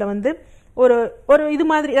ஹைப்போதலாமஸ்ல வந்து ஒரு ஒரு இது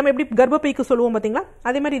மாதிரி நம்ம எப்படி கர்ப்பப்பைக்கு சொல்லுவோம் பாத்தீங்களா,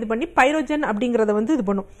 அதே மாதிரி இது பண்ணி பைரோஜன் அப்படிங்கறத வந்து இது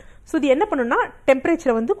பண்ணும். ஸோ இது என்ன பண்ணும்னா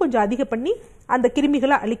டெம்பரேச்சரை வந்து கொஞ்சம் அதிகம் பண்ணி அந்த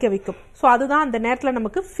கிருமிகளை அழிக்க வைக்கும். ஸோ அதுதான் அந்த நேரத்தில்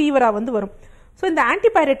நமக்கு ஃபீவரா வந்து வரும். ஸோ இந்த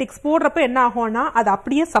ஆன்டிபயோட்டிக்ஸ் போடுறப்ப என்ன ஆகும்னா அது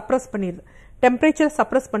அப்படியே சப்ரஸ் பண்ணிடுது, டெம்பரேச்சர்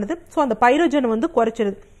சப்ரஸ் பண்ணுது. ஸோ அந்த பைரோஜனை வந்து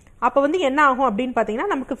குறைச்சிருது. அப்போ வந்து என்ன ஆகும் அப்படின்னு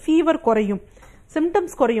பார்த்தீங்கன்னா நமக்கு ஃபீவர் குறையும்,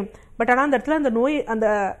 சிம்டம்ஸ் குறையும். பட் ஆனால் அந்த இடத்துல அந்த நோய் அந்த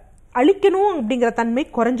அழிக்கணும் அப்படிங்கிற தன்மை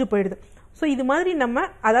குறைஞ்சு போயிடுது. ஸோ இது மாதிரி நம்ம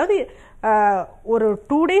அதாவது ஒரு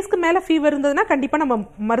 2 டேஸ்க்கு மேலே ஃபீவர் இருந்ததுன்னா கண்டிப்பாக நம்ம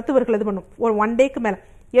மருத்துவர்கள் இது பண்ணும். ஒரு 1 டேக்கு மேலே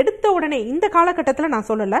எடுத்த உடனே இந்த காலகட்டத்தில் நான்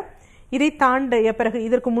சொல்லலை, இதை தாண்டிய பிறகு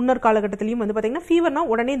இதற்கு முன்னர் காலகட்டத்திலையும் வந்து பார்த்தீங்கன்னா ஃபீவர்னா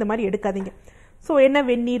உடனே இந்த மாதிரி எடுக்காதீங்க. ஸோ என்ன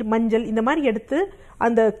வெந்நீர், மஞ்சள் இந்த மாதிரி எடுத்து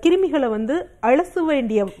அந்த கிருமிகளை வந்து அலச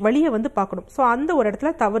வேண்டிய வழியை வந்து பார்க்கணும். ஸோ அந்த ஒரு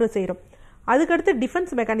இடத்துல தவறு செய்கிறோம். அதுக்கடுத்து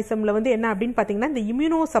டிஃபென்ஸ் மெக்கானிசம்ல வந்து என்ன அப்படின்னு பார்த்தீங்கன்னா இந்த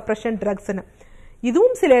இம்யூனோ சப்ரஷன் ட்ரக்ஸ்னு,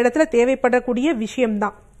 இதுவும் சில இடத்துல தேவைப்படக்கூடிய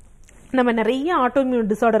விஷயம்தான். நம்ம நிறைய ஆட்டோஇம்யூன்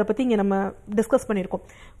டிசார்டரை பற்றி இங்கே நம்ம டிஸ்கஸ் பண்ணியிருக்கோம்,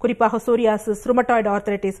 குறிப்பாக சோரியாசிஸ், ருமட்டாய்டு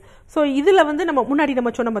ஆர்த்ரைட்டிஸ். ஸோ இதில் வந்து நம்ம முன்னாடி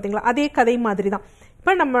நம்ம சொன்னோம் பார்த்தீங்களா, அதே கதை மாதிரி தான்.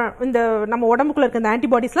 இப்போ நம்ம உடம்புக்குள்ள இருக்க இந்த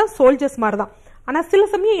ஆன்டிபாடிஸ்லாம் சோல்ஜர்ஸ் மாதிரி தான். ஆனால் சில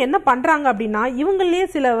சமயம் என்ன பண்ணுறாங்க அப்படின்னா இவங்களே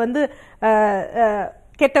சில வந்து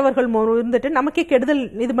கெட்டவர்கள் இருந்துட்டு நமக்கே கெடுதல்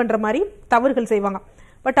இது பண்ணுற மாதிரி தவறுகள் செய்வாங்க.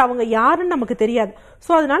 பட் அவங்க யாருன்னு நமக்கு தெரியாது.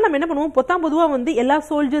 ஸோ அதனால நம்ம என்ன பண்ணுவோம், பொதுவாக வந்து எல்லா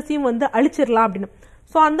சோல்ஜர்ஸையும் வந்து அழிச்சிடலாம் அப்படின்னு.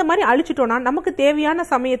 ஸோ அந்த மாதிரி அழிச்சிட்டோம்னா நமக்கு தேவையான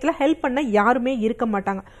சமயத்தில் ஹெல்ப் பண்ண யாருமே இருக்க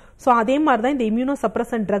மாட்டாங்க. ஸோ அதே மாதிரி தான் இந்த இம்யூனோ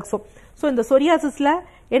சப்ரசன் ட்ரக்ஸும். ஸோ இந்த சொரியாசிஸ்ல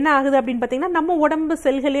என்ன ஆகுது அப்படின்னு பார்த்தீங்கன்னா நம்ம உடம்பு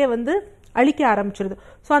செல்களே வந்து அழிக்க ஆரம்பிச்சிருது.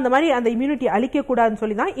 ஸோ அந்த மாதிரி அந்த இம்யூனிட்டி அழிக்கக்கூடாதுன்னு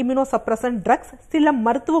சொல்லி தான் இம்யூனோ சப்ரசன் ட்ரக்ஸ் சில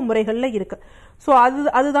மருத்துவ முறைகளில் இருக்கு. ஸோ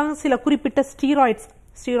அதுதான் சில குறிப்பிட்ட ஸ்டீராய்ட்ஸ்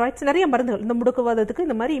நிறைய மருந்துகள் இந்த முடக்குவாதத்துக்கு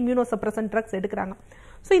இந்த மாதிரி இம்யூனோ சப்ரசன் ட்ரக்ஸ் எடுக்கிறாங்க.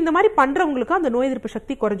 ஸோ இந்த மாதிரி பண்றவங்களுக்கு அந்த நோய் எதிர்ப்பு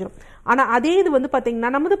சக்தி குறைஞ்சிரும். ஆனா அதே இது வந்து பாத்தீங்கன்னா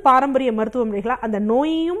நமது பாரம்பரிய மருத்துவ முறைகளா அந்த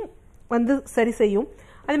நோயையும் வந்து சரி செய்யும்,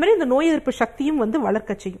 அதே மாதிரி இந்த நோய் எதிர்ப்பு சக்தியும் வந்து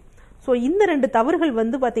வளர்க்க செய்யும். ஸோ இந்த 2 தவறுகள்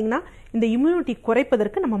வந்து பாத்தீங்கன்னா இந்த இம்யூனிட்டி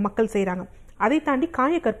குறைப்பதற்கு நம்ம மக்கள் செய்யறாங்க. அதை தாண்டி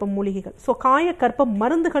காயக்கற்ப மூலிகைகள், ஸோ காயக்கற்ப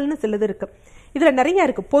மருந்துகள்னு சிலது இருக்கு. இதுல நிறைய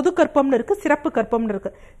இருக்கு, பொது கற்பம்னு இருக்கு, சிறப்பு கற்பம்னு இருக்கு.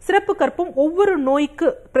 சிறப்பு கற்பம் ஒவ்வொரு நோய்க்கு,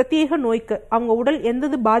 பிரத்யேக நோய்க்கு அவங்க உடல்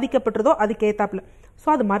எந்தது பாதிக்கப்பட்டதோ அதுக்கு ஏத்தாப்புல. ஸோ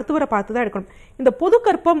அது மருத்துவரை பார்த்து தான் எடுக்கணும். இந்த பொது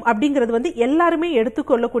கற்பம் அப்படிங்கிறது வந்து எல்லாருமே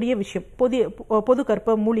எடுத்துக்கொள்ளக்கூடிய விஷயம், பொது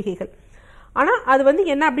கற்ப மூலிகைகள். ஆனா அது வந்து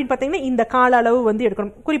என்ன அப்படின்னு பாத்தீங்கன்னா இந்த கால அளவு வந்து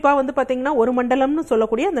எடுக்கணும். குறிப்பா வந்து பாத்தீங்கன்னா 1 மண்டலம்னு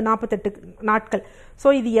சொல்லக்கூடிய அந்த 48 நாட்கள். ஸோ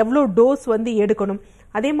இது எவ்வளவு டோஸ் வந்து எடுக்கணும்,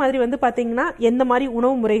 அதே மாதிரி வந்து பாத்தீங்கன்னா எந்த மாதிரி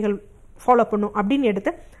உணவு முறைகள் ஃபாலோ பண்ணும் அப்படின்னு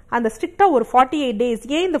எடுத்து அந்த ஸ்ட்ரிக்டா ஒரு 48 டேஸ்.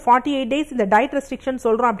 ஏன் இந்த 48 டேஸ் இந்த டயட் ரெஸ்ட்ரிக்ஷன்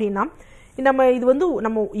சொல்றோம் அப்படின்னா நம்ம இது வந்து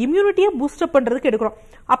நம்ம இம்யூனிட்டியை பூஸ்டப் பண்றதுக்கு எடுக்கிறோம்.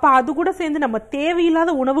 அப்ப அது கூட சேர்ந்து நம்ம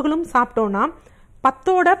தேவையில்லாத உணவுகளும் சாப்பிட்டோம்னா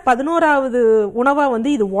 10ஓட 11வது உணவா வந்து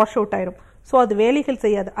இது வாஷ் அவுட் ஆயிரும். ஸோ அது வேலைகள்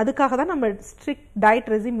செய்யாது. அதுக்காக தான் நம்ம ஸ்ட்ரிக்ட் டயட்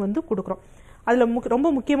ரெசிம் வந்து கொடுக்குறோம். அதில் ரொம்ப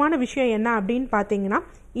முக்கியமான விஷயம் என்ன அப்படின்னு பார்த்தீங்கன்னா,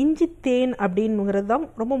 இஞ்சி தேன் அப்படிங்கிறது தான்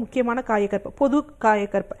ரொம்ப முக்கியமான காயக்கற்பை, பொது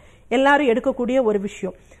காயக்கற்பை எல்லாரும் எடுக்கக்கூடிய ஒரு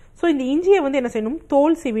விஷயம். ஸோ இந்த இஞ்சியை வந்து என்ன செய்யணும்,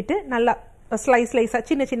 தோல் சீவிட்டு நல்லா ஸ்லைஸாக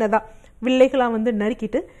சின்ன சின்னதாக வில்லைகளாக வந்து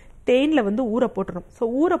நறுக்கிட்டு தேனில் வந்து ஊற போட்டுடணும். ஸோ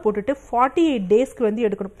ஊற போட்டுட்டு 48 டேஸ்க்கு வந்து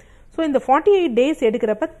எடுக்கணும். ஸோ இந்த 48 டேஸ்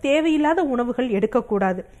எடுக்கிறப்ப தேவையில்லாத உணவுகள்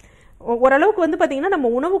எடுக்கக்கூடாது. ஓரளவுக்கு வந்து பார்த்தீங்கன்னா நம்ம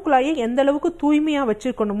உணவு குழாயை எந்த அளவுக்கு தூய்மையாக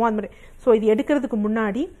வச்சுருக்கணுமோ அந்த மாதிரி. ஸோ இது எடுக்கிறதுக்கு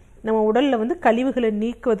முன்னாடி நம்ம உடலில் வந்து கழிவுகளை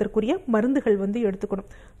நீக்குவதற்குரிய மருந்துகள் வந்து எடுத்துக்கணும்.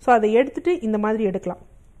 ஸோ அதை எடுத்துட்டு இந்த மாதிரி எடுக்கலாம்.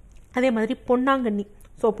 அதே மாதிரி பொன்னாங்கண்ணி.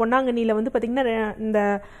 ஸோ பொன்னாங்கண்ணியில் வந்து பார்த்திங்கன்னா இந்த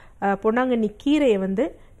பொன்னாங்கண்ணி கீரையை வந்து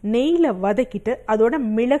நெய்யில் வதக்கிட்டு அதோட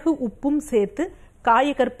மிளகு உப்பும் சேர்த்து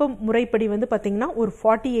காயக்கற்ப முறைப்படி வந்து பார்த்திங்கன்னா ஒரு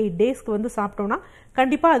 48 டேஸ்க்கு வந்து சாப்பிட்டோம்னா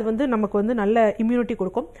கண்டிப்பாக அது வந்து நமக்கு வந்து நல்ல இம்யூனிட்டி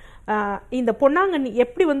கொடுக்கும். இந்த பொன்னாங்கண்ணி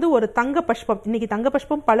எப்படி வந்து ஒரு தங்க பஷ்பம், இன்னைக்கு தங்க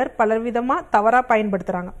பஷ்பம் பலர் விதமாக தவறாக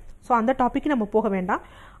பயன்படுத்துகிறாங்க. ஸோ அந்த டாபிக் நம்ம போக வேண்டாம்.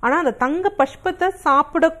 ஆனால் அந்த தங்க பஷ்பத்தை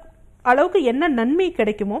சாப்பிட அளவுக்கு என்ன நன்மை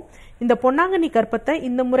கிடைக்குமோ இந்த பொன்னாங்கண்ணி கற்பத்தை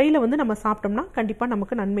இந்த முறையில் வந்து நம்ம சாப்பிட்டோம்னா கண்டிப்பாக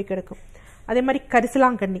நமக்கு நன்மை கிடைக்கும். அதே மாதிரி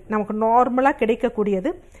கரிசலாங்கண்ணி நமக்கு நார்மலாக கிடைக்கக்கூடியது.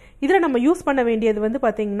 இதில் நம்ம யூஸ் பண்ண வேண்டியது வந்து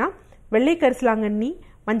பார்த்திங்கன்னா வெள்ளை கரிசலாங்கண்ணி,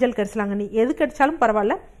 மஞ்சள் கரிசலாங்கண்ணி எது கிடைச்சாலும்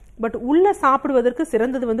பரவாயில்ல. பட் உள்ளே சாப்பிடுவதற்கு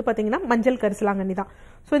சிறந்தது வந்து பார்த்திங்கன்னா மஞ்சள் கரிசலாங்கண்ணி தான்.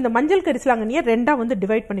 ஸோ இந்த மஞ்சள் கரிசலாங்கண்ணியை 2ஆக வந்து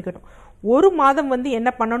டிவைட் பண்ணிக்கணும். ஒரு மாதம் வந்து என்ன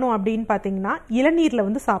பண்ணணும் அப்படின்னு பார்த்தீங்கன்னா இளநீரில்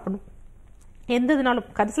வந்து சாப்பிடணும். எந்ததுனாலும்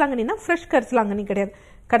கரிசலாங்கண்ணினா ஃப்ரெஷ் கரிசலாங்கண்ணி கிடையாது,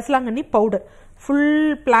 கரிசலாங்கண்ணி பவுடர்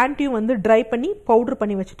ஃபுல் பிளான்ட்டையும் வந்து ட்ரை பண்ணி பவுடர்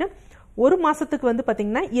பண்ணி வச்சுட்டு ஒரு மாதத்துக்கு வந்து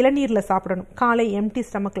பார்த்திங்கன்னா இளநீரில் சாப்பிடணும் காலை எம்டி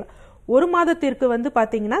ஸ்டமக்கில். ஒரு மாதத்திற்கு வந்து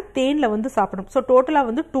பார்த்தீங்கன்னா தேனில் வந்து சாப்பிடணும். ஸோ டோட்டலாக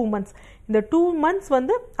வந்து 2 months. இந்த 2 months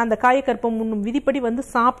வந்து அந்த காயக்கற்பம் உண்ணும் விதிப்படி வந்து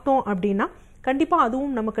சாப்பிட்டோம் அப்படின்னா கண்டிப்பாக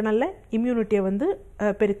அதுவும் நமக்கு நல்ல இம்யூனிட்டியை வந்து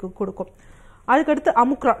பெருக்கு கொடுக்கும். அதுக்கடுத்து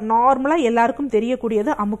அமுக்ரா. நார்மலாக எல்லாருக்கும்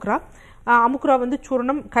தெரியக்கூடியது அமுக்ரா. அமுக்ரா வந்து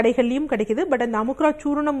சூரணம் கடைகள்லையும் கிடைக்குது. பட் அந்த அமுக்ரா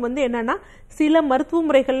சூரணம் வந்து என்னன்னா சில மருத்துவ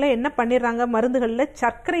முறைகளில் என்ன பண்ணிடுறாங்க, மருந்துகளில்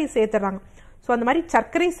சர்க்கரை சேர்த்துறாங்க. ஸோ அந்த மாதிரி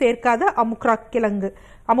சர்க்கரை சேர்க்காத அமுக்ரா கிழங்கு,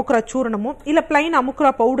 அமுக்ரா சூரணமும் இல்லை பிளைன் அமுக்ரா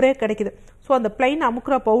பவுடரே கிடைக்குது. ஸோ அந்த பிளைன்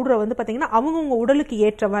அமுக்ரா பவுடரை வந்து பார்த்தீங்கன்னா அவங்கவுங்க உடலுக்கு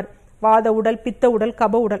ஏற்றவாறு, வாத உடல், பித்த உடல்,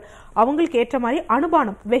 கப உடல், அவங்களுக்கு ஏற்ற மாதிரி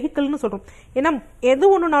அனுபானம் வெஹிக்கிள்னு சொல்கிறோம். ஏன்னா எது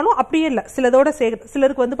ஒன்றுனாலும் அப்படியே இல்லை,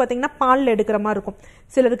 சிலருக்கு வந்து பார்த்தீங்கன்னா பாலில் எடுக்கிற மாதிரி இருக்கும்,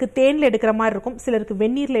 சிலருக்கு தேனில் எடுக்கிற மாதிரி இருக்கும், சிலருக்கு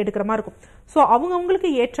வெந்நீரில் எடுக்கிற மாதிரி இருக்கும். ஸோ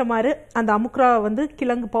அவங்கவுங்களுக்கு ஏற்ற மாதிரி அந்த அமுக்ரா வந்து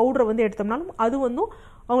கிழங்கு பவுடரை வந்து எடுத்தோம்னாலும் அது வந்து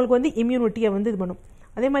அவங்களுக்கு வந்து இம்யூனிட்டியை வந்து இது பண்ணும்.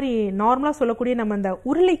 அதே மாதிரி நார்மலாக சொல்லக்கூடிய நம்ம அந்த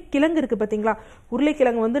உருளைக்கிழங்கு இருக்குது பார்த்தீங்களா,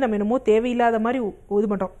 உருளைக்கிழங்கு வந்து நம்ம என்னமோ தேவையில்லாத மாதிரி இது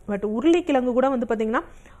பண்ணுறோம். பட் உருளைக்கிழங்கு கூட வந்து பார்த்திங்கன்னா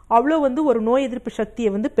அவ்வளோ வந்து ஒரு நோய் எதிர்ப்பு சக்தியை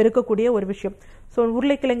வந்து பெருக்கக்கூடிய ஒரு விஷயம். ஸோ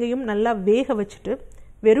உருளைக்கிழங்கையும் நல்லா வேக வச்சுட்டு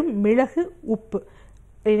வெறும் மிளகு உப்பு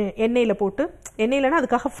எண்ணெயில் போட்டு, எண்ணெயிலனா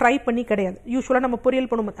அதுக்காக ஃப்ரை பண்ணி கிடையாது, யூஸ்வலாக நம்ம பொரியல்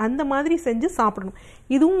பண்ணுவோம் அந்த மாதிரி செஞ்சு சாப்பிடணும்.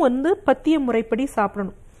 இதுவும் வந்து பத்திய முறைப்படி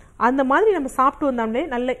சாப்பிடணும். அந்த மாதிரி நம்ம சாப்பிட்டு வந்தோம்னே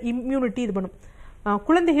நல்ல இம்யூனிட்டி இது பண்ணும்.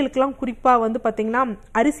 குழந்தைகளுக்கெல்லாம் குறிப்பாக வந்து பார்த்திங்கன்னா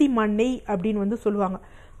அரிசி நெய் அப்படின்னு வந்து சொல்லுவாங்க.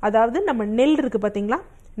 அதாவது நம்ம நெல் இருக்குது பார்த்தீங்களா,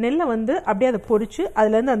 நெல்லை வந்து அப்படியே அதை பொரித்து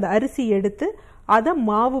அதுலேருந்து அந்த அரிசி எடுத்து அதை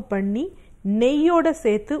மாவு பண்ணி நெய்யோட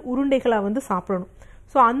சேர்த்து உருண்டைகளாக வந்து சாப்பிடணும்.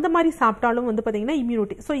 ஸோ அந்த மாதிரி சாப்பிட்டாலும் வந்து பார்த்திங்கன்னா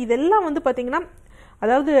இம்யூனிட்டி. ஸோ இதெல்லாம் வந்து பார்த்திங்கன்னா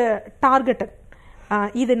அதாவது டார்கெட்டட்.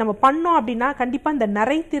 இது நம்ம பண்ணோம் அப்படின்னா கண்டிப்பாக இந்த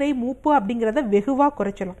நரைத்திரை மூப்பு அப்படிங்கிறத வெகுவாக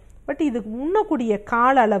குறைச்சலாம். பட் இது உண்ணக்கூடிய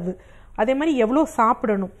கால அளவு, அதே மாதிரி எவ்வளோ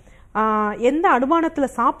சாப்பிடணும், எந்த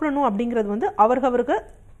அனுமானத்தில் சாப்பிடணும் அப்படிங்கிறது வந்து அவர்களுக்கு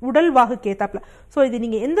உடல் வாகுக்கு ஏத்தாப்புல. ஸோ இது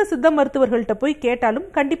நீங்கள் எந்த சித்த மருத்துவர்கள்ட்ட போய் கேட்டாலும்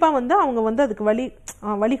கண்டிப்பாக வந்து அவங்க வந்து அதுக்கு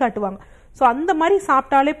வழிகாட்டுவாங்க. ஸோ அந்த மாதிரி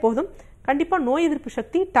சாப்பிட்டாலே போதும், கண்டிப்பாக நோய் எதிர்ப்பு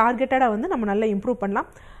சக்தி டார்கெட்டடாக வந்து நம்ம நல்லா இம்ப்ரூவ் பண்ணலாம்.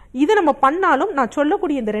 இது நம்ம பண்ணாலும் நான்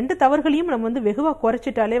சொல்லக்கூடிய இந்த 2 தவறுகளையும் நம்ம வந்து வெகுவாக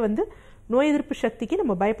குறைச்சிட்டாலே வந்து நோய் எதிர்ப்பு சக்திக்கு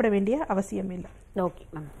நம்ம பயப்பட வேண்டிய அவசியம் இல்லை. ஓகே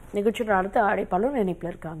மேம், நிகழ்ச்சியோட அடுத்த அழைப்பாளர்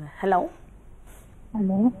இணைப்பில் இருக்காங்க. ஹலோ.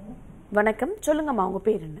 ஹலோ, வணக்கம், சொல்லுங்கம்மா உங்க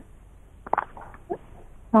பேர் என்ன?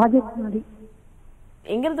 ராஜேஸ்வரி.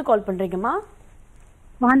 எங்கிருந்து கால் பண்றீங்கம்மா?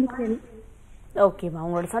 பாண்டிச்சேரி. ஓகேம்மா,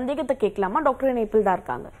 உங்களோட சந்தேகத்தை கேட்கலாமா? டாக்டர் இணைப்பில் தான்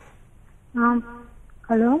இருக்காங்க.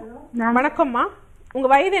 ஹலோ, வணக்கம்மா, உங்க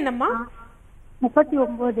வயது என்னம்மா?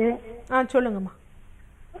 39. சொல்லுங்கம்மா.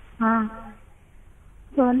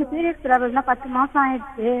 இப்போ வந்து பீரியட்ஸ் ப்ராப்ளம்னா 10 மாசம்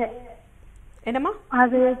ஆயிடுச்சு. என்னம்மா?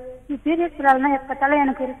 அது பீரியட்ஸ் ப்ராப்ளம்னா எப்பத்தாலும்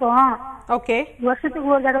எனக்கு இருக்கும். ஓகே.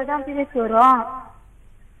 வருஷத்துக்கு ஒரு தடவை தான் பீரியட்ஸ் வரும்.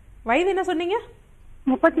 வயது என்ன சொன்னீங்க?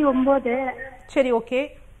 39. சரி, ஓகே.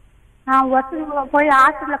 வருஷத்துக்கு போய்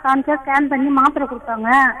ஹாஸ்பிட்டலில் காமிச்சா ஸ்கேன் பண்ணி மாத்திரை கொடுத்தாங்க.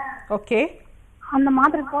 ஓகே. அந்த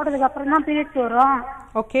மாத்திரை போட்டதுக்கு அப்புறம் தான் பீரியட்ஸ் வரும்.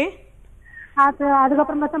 ஓகே.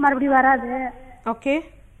 அதுக்கப்புறம் பார்த்தா மறுபடியும் வராது. ஓகே.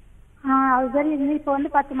 அது சரி. இப்போ வந்து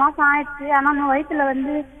 10 மாசம் ஆயிடுச்சு. ஆனால் நான் வயிற்றுல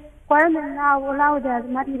வந்து குழந்தை இருந்தா உலாவுது அது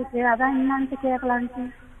மாதிரி இருக்கு, அதான் என்னன்னு கேட்கலான்ட்டு.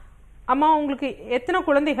 அம்மா உங்களுக்கு எத்தனை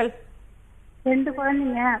குழந்தைகள்? 2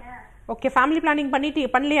 குழந்தைங்க. ஓகே, ஃபேமிலி பிளானிங்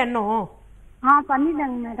பண்ணலையா இன்னும்?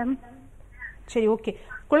 பண்ணிட்டாங்க மேடம். சரி, ஓகே.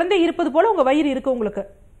 குழந்தை இருப்பது போல உங்க வயிறு இருக்கு உங்களுக்கு?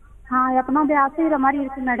 எப்பனா அப்படியே அசைகிற மாதிரி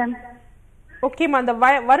இருக்கு மேடம். ஓகேம்மா, அந்த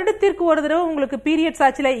வருடத்திற்கு ஒரு தடவை உங்களுக்கு பீரியட்ஸ்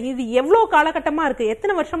ஆச்சுல, இது எவ்வளவு காலகட்டமா இருக்கு?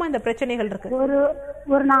 எத்தனை வருஷமா இந்த பிரச்சனைகள் இருக்கு?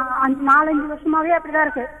 ஒரு 4-5 வருஷமாவே அப்படிதான்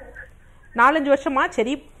இருக்கு. 4-5 வருஷமா?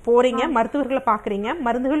 சரி, போறீங்க, மருத்துவர்களை பாக்குறீங்க,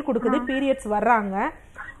 மருந்துகள் கொடுக்குது, பீரியட்ஸ் வர்றாங்க.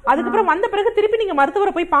 அதுக்கப்புறம் வந்த பிறகு திருப்பி நீங்க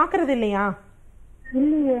மருத்துவரை போய் பாக்குறது இல்லையா?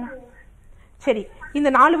 இல்லையே. சரி, இந்த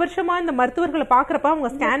 4 வருஷமா இந்த மருத்துவர்களை பாக்குறப்ப அவங்க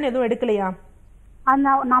ஸ்கேன் எதுவும் எடுக்கலையா?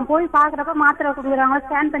 நான் போய் பாக்குறப்ப மாத்திரை கொடுக்குறாங்க,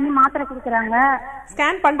 ஸ்கேன் பண்ணி மாத்திரை கொடுக்குறாங்க.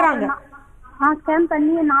 ஸ்கேன் பண்றாங்க? ஸ்கேன்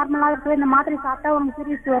பண்ணி நார்மலா இருக்கு, இந்த மாத்திரை சாப்பிட்டா உனக்கு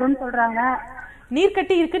பீரியட்ஸ் வரும்னு சொல்றாங்க. நீர்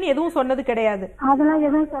கட்டி இருக்குன்னு எதுவும் சொன்னது கிடையாது? அதெல்லாம்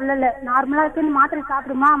எதுவும் சொல்லல. நார்மலா இருக்கு, நீ மாத்திரை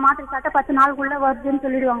சாப்பிடுமா, மாத்திரை சாப்பிட்டா 10 நாளுக்குள்ள வருதுன்னு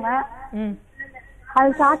சொல்லிடுவாங்க.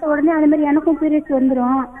 அது சாப்பிட்ட உடனே அதே மாதிரி எனக்கும் பீரியட்ஸ்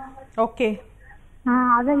வந்துடும். ஓகே.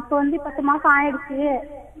 அதான் இப்ப 10 மாசம் ஆயிடுச்சு.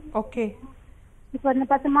 ஓகே. இப்ப இந்த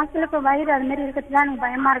 10 மாசத்துல இப்ப வயிறு அது மாதிரி இருக்கிறதுலாம் எனக்கு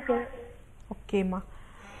பயமா இருக்கு. ஓகேம்மா,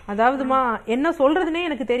 அதாவதுமா என்ன சொல்றதுன்னே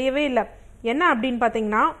எனக்கு தெரியவே இல்லை. என்ன அப்படின்னு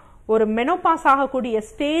பாத்தீங்கன்னா, ஒரு மெனோபாஸ் ஆகக்கூடிய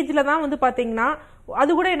ஸ்டேஜ்ல தான் பாத்தீங்கன்னா,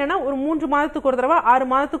 அது கூட என்னன்னா ஒரு 3 மாதத்துக்கு ஒரு தடவை 6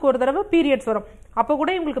 மாதத்துக்கு ஒரு தடவை பீரியட்ஸ் வரும். அப்ப கூட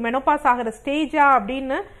இவங்களுக்கு மெனோபாஸ் ஆகிற ஸ்டேஜா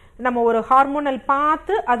அப்படின்னு நம்ம ஒரு ஹார்மோனல்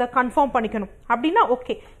பார்த்து அதை கன்ஃபார்ம் பண்ணிக்கணும். அப்படின்னா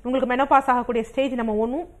ஓகே, உங்களுக்கு மெனோபாஸ் ஆகக்கூடிய ஸ்டேஜ், நம்ம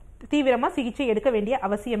ஒன்றும் தீவிரமா சிகிச்சை எடுக்க வேண்டிய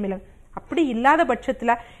அவசியம் இல்லை. அப்படி இல்லாத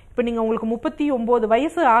பட்சத்துல இப்ப நீங்க உங்களுக்கு 39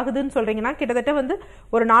 வயசு ஆகுதுன்னு சொல்றீங்கன்னா, கிட்டத்தட்ட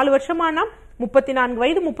ஒரு 4 வருஷமானா 34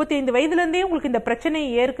 வயது 35 வயதுல இருந்தே உங்களுக்கு இந்த பிரச்சனை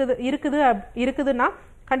இருக்குதுன்னா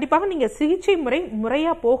கண்டிப்பாக நீங்க சிகிச்சை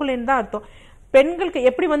முறையா போகலன்னு தான் அர்த்தம். பெண்களுக்கு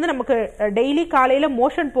எப்படி நமக்கு டெய்லி காலையில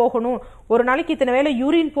மோஷன் போகணும், ஒரு நாளைக்கு இத்தனை வேளை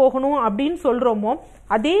யூரின் போகணும் அப்படின்னு சொல்றோமோ,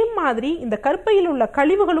 அதே மாதிரி இந்த கருப்பையில் உள்ள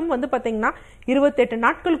கழிவுகளும் பாத்தீங்கன்னா 28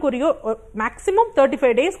 நாட்களுக்குரியோ மேக்சிமம்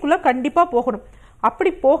 35 டேஸ்க்குள்ள கண்டிப்பா போகணும்.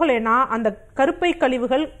 அப்படி போகலைன்னா அந்த கருப்பை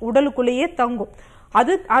கழிவுகள் உடலுக்குள்ளேயே தங்கும்.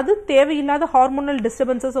 அது தேவையில்லாத ஹார்மோனல்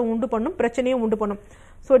டிஸ்டர்பன்சஸ் உண்டு பண்ணும், பிரச்சனையும் உண்டு பண்ணும்.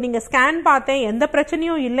 ஸோ நீங்க ஸ்கேன் பார்த்தேன், எந்த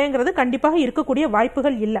பிரச்சனையும் இல்லைங்கிறது கண்டிப்பாக இருக்கக்கூடிய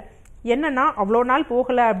வாய்ப்புகள் இல்லை. என்னன்னா அவ்வளோ நாள்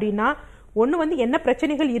போகல அப்படின்னா, ஒன்று என்ன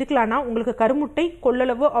பிரச்சனைகள் இருக்கலாம்னா, உங்களுக்கு கருமுட்டை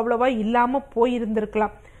கொள்ளளவோ அவ்வளவா இல்லாம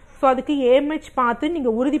போயிருந்திருக்கலாம். ஸோ அதுக்கு ஏஎம்ஹெச் பார்த்து நீங்க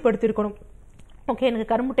உறுதிப்படுத்திருக்கணும். ஓகே,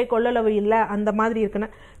 எனக்கு கருமுட்டை கொள்ளளவு இல்லை அந்த மாதிரி இருக்குன்னு.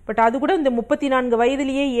 பட் அது கூட இந்த 34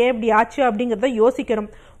 வயதுலயே ஏன் இப்படி ஆச்சு அப்படிங்கிறத யோசிக்கணும்.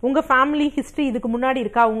 உங்க ஃபேமிலி ஹிஸ்டரி இதுக்கு முன்னாடி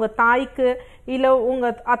இருக்கா, உங்க தாய்க்கு இல்ல உங்க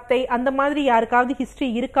அத்தை அந்த மாதிரி யாருக்காவது ஹிஸ்டரி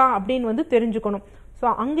இருக்கா அப்படின்னு தெரிஞ்சுக்கணும். ஸோ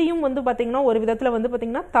அங்கேயும் பாத்தீங்கன்னா ஒரு விதத்துல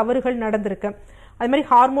பாத்தீங்கன்னா தவறுகள் நடந்திருக்கு. அது மாதிரி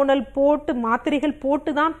ஹார்மோனல் போட்டு மாத்திரைகள்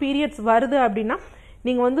போட்டு தான் பீரியட்ஸ் வருது அப்படின்னா,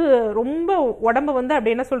 நீங்க ரொம்ப உடம்ப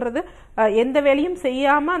அப்படி என்ன சொல்றது, எந்த வேலையும்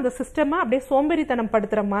செய்யாம அந்த சிஸ்டமா அப்படியே சோம்பேறித்தனம்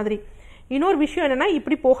படுத்துற மாதிரி. இன்னொரு விஷயம் என்னன்னா,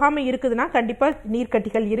 இப்படி போகாம இருக்குதுன்னா கண்டிப்பா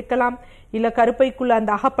நீர்க்கட்டிகள் இருக்கலாம், இல்ல கருப்பைக்குள்ள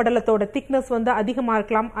அந்த அகப்படலத்தோட திக்னஸ் அதிகமா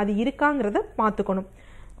இருக்கலாம். அது இருக்காங்கிறத பார்த்துக்கணும்.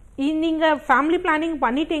 நீங்க ஃபேமிலி பிளானிங்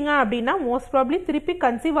பண்ணிட்டீங்க அப்படின்னா மோஸ்ட் ப்ராபப்லி திருப்பி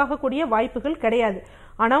கன்சீவ் ஆகக்கூடிய வாய்ப்புகள் கிடையாது.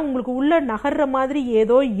 ஆனா உங்களுக்கு உள்ள நகர்ற மாதிரி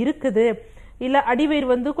ஏதோ இருக்குது, இல்ல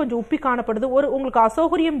அடிவயிறு கொஞ்சம் உப்பி காணப்படுது, உங்களுக்கு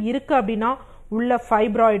அசௌகரியம் இருக்கு அப்படின்னா உள்ள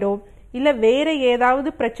ஃபைப்ராய்டோ இல்ல வேற ஏதாவது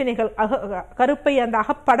பிரச்சனைகள், கருப்பை அந்த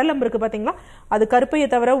அகப்படலம் இருக்கு பாத்தீங்களா, அது கருப்பையை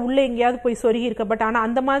தவிர உள்ள எங்கேயாவது போய் சொருகி இருக்க. பட் ஆனா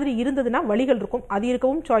அந்த மாதிரி இருந்ததுன்னா வலிகள் இருக்கும், அது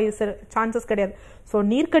இருக்கவும் சான்சஸ் கிடையாது. ஸோ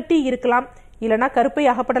நீர்க்கட்டி இருக்கலாம், இல்லைன்னா கருப்பை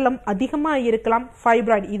அகப்படலம் அதிகமா இருக்கலாம்,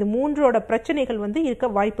 ஃபைப்ராய்டு, இது 3ஓட பிரச்சனைகள் இருக்க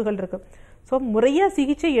வாய்ப்புகள் இருக்கு. ஸோ முறையா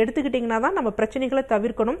சிகிச்சை எடுத்துக்கிட்டீங்கன்னா தான் நம்ம பிரச்சனைகளை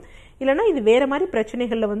தவிர்க்கணும். இல்லைன்னா இது வேற மாதிரி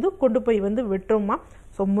பிரச்சனைகள்ல கொண்டு போய் விட்டுருமா.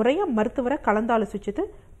 ஸோ முறையா மருத்துவரை கலந்தாலோசிச்சுட்டு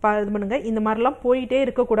இது பண்ணுங்க. இந்த மாதிரிலாம் போயிட்டே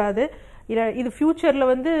இருக்கக்கூடாது. இல்லை இது ஃபியூச்சர்ல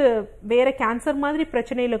வேற கேன்சர் மாதிரி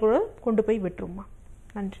பிரச்சனையில கூட கொண்டு போய் விட்டுருமா.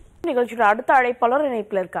 நன்றி. நிகழ்ச்சியோட அடுத்த அழைப்பாளர்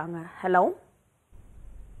இணைப்புல இருக்காங்க. ஹலோ.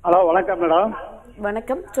 ஹலோ, வணக்கம் மேடம்.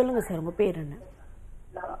 வணக்கம், சொல்லுங்க சார், உங்க பேர் என்ன?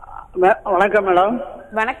 வணக்கம் மேடம்.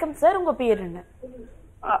 வணக்கம் சார், உங்க பேர் என்ன?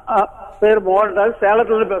 பேர் மோகன்ராஜ்,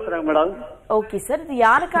 சேலத்துல இருந்து பேசுறேன் மேடம். ஓகே சார், இது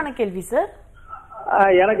யாருக்கான கேள்வி சார்?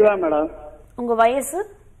 எனக்கு தான் மேடம். உங்க வயசு?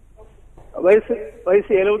 வயசு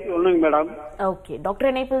 71 மேடம். ஓகே, டாக்டர்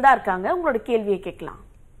இணைப்பில் தான் இருக்காங்க, உங்களோட கேள்வியை கேட்கலாம்.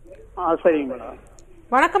 சரிங்க மேடம்.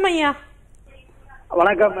 வணக்கம் ஐயா.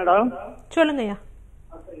 வணக்கம் மேடம். சொல்லுங்க ஐயா.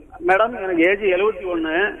 மேடம், எனக்கு ஏஜ்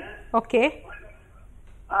 71. ஓகே.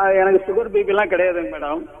 எனக்கு சுகர் பிபி எல்லாம் கிடையாதுங்க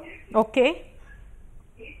மேடம். ஓகே.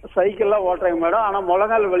 சைக்கிள்லாம் ஓட்டுறேங்க மேடம். ஆனா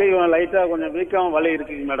முழங்கால் வலி லைட்டா கொஞ்சம் வீக்கம் வலி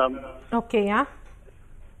இருக்குங்க மேடம். ஓகேயா.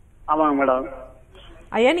 ஆமாங்க மேடம்.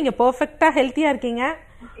 ஐயா, நீங்க பெர்ஃபெக்ட்டா ஹெல்த்தியா இருக்கீங்க.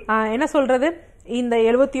 என்ன சொல்றது, இந்த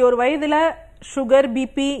 71 வயதுல சுகர்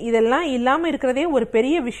பிபி இதெல்லாம் இல்லாம இருக்கிறதே ஒரு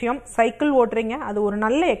பெரிய விஷயம். சைக்கிள் ஓட்டுறீங்க, அது ஒரு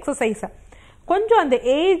நல்ல எக்ஸசைஸ். கொஞ்சம் அந்த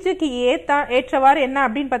ஏஜுக்கு ஏற்றவாறு என்ன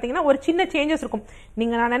அப்படின்னு பாத்தீங்கன்னா ஒரு சின்ன சேஞ்சஸ் இருக்கும்.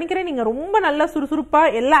 நான் நினைக்கிறேன் நீங்க ரொம்ப நல்லா சுறுசுறுப்பா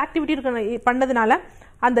எல்லா ஆக்டிவிட்டியும் பண்ணதுனால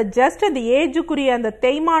அந்த ஜஸ்ட் அந்த ஏஜுக்குரிய அந்த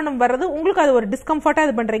தேய்மானம் வர்றது உங்களுக்கு அது ஒரு டிஸ்கம்ஃபர்ட்டா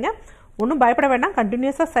இது பண்றீங்க. ஒன்றும் பயப்பட வேண்டாம்,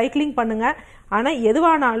 கண்டினியூஸா சைக்கிளிங் பண்ணுங்க. ஆனா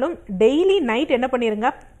எதுவானாலும் டெய்லி நைட் என்ன பண்ணிருங்க,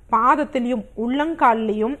 பாதத்திலையும்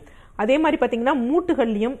உள்ளங்கால்லையும் அதே மாதிரி பாத்தீங்கன்னா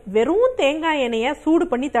மூட்டுகள்லையும் வெறும் தேங்காய் எண்ணெயை சூடு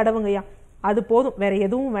பண்ணி தடவுங்கய்யா. அது போதும், வேற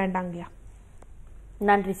எதுவும் வேண்டாங்கய்யா.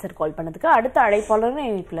 நன்றி சார் கால் பண்ணதுக்கு. அடுத்த அழைப்பாளர்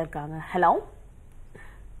இணைப்பில் இருக்காங்க. Hello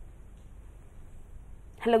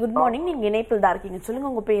hello, good morning. நீங்க இணைப்பில் தான் இருக்கீங்க,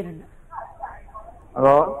 சொல்லுங்க உங்க பேர் என்ன?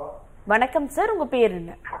 ஹலோ வணக்கம் சார், உங்க பேர்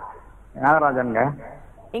என்ன? நாகராஜனுங்க.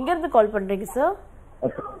 எங்க இருந்து கால் பண்றீங்க சார்?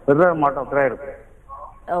 திருவாரூர் மாவட்டத்துல இருக்கு.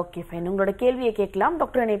 ஓகே ஃபைன், உங்களோட கேள்வியை கேட்கலாம்.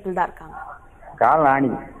 டாக்டர் இணைப்பில் தான் இருக்காங்க. கால்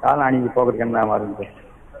ஆணிக்கு போகிறதுக்கு என்ன மருந்து?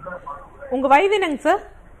 உங்க வயது என்னங்க சார்?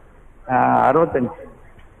 65.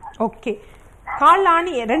 ஓகே, கால்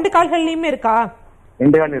ஆணி 2 கால்கள்லயுமே இருக்கா?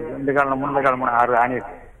 2 கால் இருக்கு. 2 கால் 3 கால் 6 ஆணி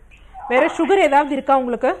இருக்கு. வேற சுகர் ஏதாவது இருக்கா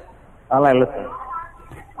உங்களுக்கு? அதெல்லாம் இல்லை சார்.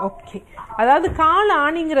 ஓகே, அதாவது கால்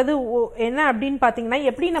ஆணிங்கிறது என்ன அப்படின்னு பாத்தீங்கன்னா,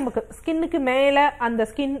 எப்படி நமக்கு ஸ்கின்னுக்கு மேல அந்த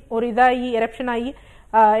ஸ்கின் ஒரு இதாகி எரப்ஷன் ஆகி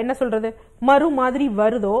என்ன சொல்றது மறு மாதிரி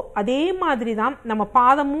வருதோ அதே மாதிரி தான் நம்ம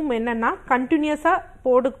பாதமும் என்னன்னா கண்டினியூஸா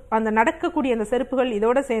அந்த நடக்கக்கூடிய அந்த செருப்புகள்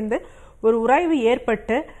இதோட சேர்ந்து ஒரு உராய்வு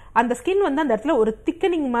ஏற்பட்டு அந்த ஸ்கின் வந்து அந்த இடத்துல ஒரு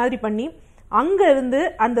திக்கனிங் மாதிரி பண்ணி அங்க இருந்து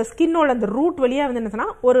அந்த ஸ்கின்னோட அந்த ரூட் வழியா வந்து என்ன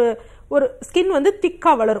சொன்னா ஒரு ஸ்கின் வந்து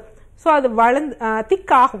திக்கா வளரும். ஸோ அது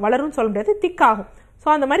திக்காகும், வளரும் சொல்ல முடியாது, திக்காகும். ஸோ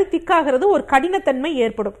அந்த மாதிரி திக்காகிறது ஒரு கடினத்தன்மை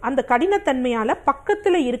ஏற்படும். அந்த கடினத்தன்மையால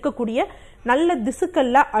பக்கத்துல இருக்கக்கூடிய நல்ல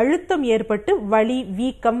திசுக்கள்ல அழுத்தம் ஏற்பட்டு வலி,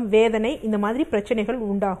 வீக்கம், வேதனை இந்த மாதிரி பிரச்சனைகள்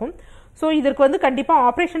உண்டாகும். ஸோ இதற்கு வந்து கண்டிப்பா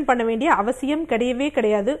ஆபரேஷன் பண்ண வேண்டிய அவசியம் கிடையவே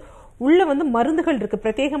கிடையாது. உள்ள வந்து மருந்துகள் இருக்கு,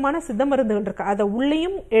 பிரத்யேகமான சித்த மருந்துகள் இருக்கு. அதை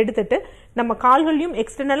உள்ளேயும் எடுத்துட்டு நம்ம கால்களையும்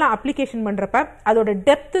எக்ஸ்டர்னலா அப்ளிகேஷன் பண்றப்ப அதோட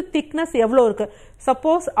டெப்த் திக்னஸ் எவ்வளவு இருக்கு.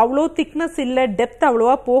 சப்போஸ் அவ்வளோ திக்னஸ் இல்ல, டெப்த்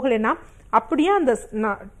அவ்வளவா போகலைன்னா அப்படியே அந்த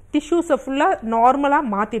டிஷ்யூஸை ஃபுல்லா நார்மலா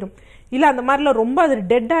மாத்திடும். இல்ல அந்த மாதிரில ரொம்ப அது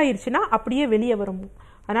டெட் ஆயிருச்சுன்னா அப்படியே வெளியே வரும்.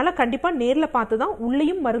 அதனால கண்டிப்பா நேர்ல பார்த்து தான்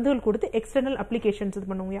உள்ளேயும் மருந்துகள் கொடுத்து எக்ஸ்டர்னல் அப்ளிகேஷன்ஸ் இது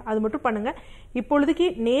பண்ணுவீங்க. அது மட்டும் பண்ணுங்க. இப்பொழுதுக்கு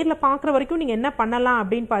நேர்ல பாக்குற வரைக்கும் நீங்க என்ன பண்ணலாம்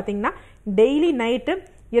அப்படின்னு பாத்தீங்கன்னா, டெய்லி நைட்டு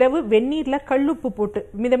இரவு வெந்நீர்ல கல்லுப்பு போட்டு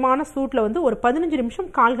மிதமான சூட்ல வந்து ஒரு 15 நிமிஷம்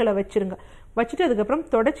கால்களை வச்சிருங்க. வச்சுட்டு அதுக்கப்புறம்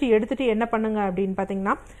தொடச்சி எடுத்துட்டு என்ன பண்ணுங்க அப்படின்னு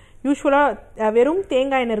பாத்தீங்கன்னா, யூஸ்வலா வெறும்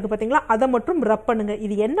தேங்காய் எண்ணெய் இருக்கு பாத்தீங்களா, அதை மட்டும் ரப் பண்ணுங்க.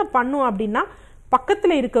 இது என்ன பண்ணும் அப்படின்னா,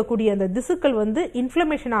 பக்கத்துல இருக்கக்கூடிய அந்த திசுக்கள் வந்து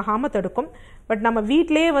இன்ஃப்ளமேஷன் ஆகாம தடுக்கும். பட் நம்ம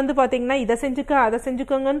வீட்லயே வந்து பாத்தீங்கன்னா இதை செஞ்சுக்க அதை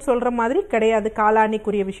செஞ்சுக்கோங்கன்னு சொல்ற மாதிரி கிடையாது.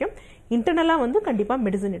 காலாணிக்குரிய விஷயம் இன்டர்னலா வந்து கண்டிப்பா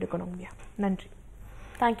மெடிசன் எடுக்கணும். நன்றி,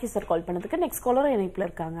 தேங்க்யூ சார் கால் பண்ணதுக்கு. நெக்ஸ்ட் காலர் இணைப்புல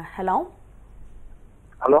இருக்காங்க. ஹலோ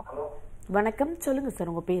ஹலோ வணக்கம், சொல்லுங்க சார்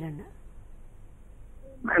உங்க பேர் என்ன?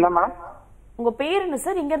 என்ன மேடம்? உங்க பேர் என்ன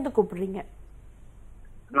சார்? எங்க இருந்து கூப்பிடுறீங்க?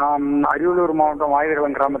 நான் அரியலூர் மாவட்டம்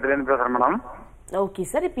வாயுகிரவன் கிராமத்துல இருந்து பேசுறேன் மேடம். ஓகே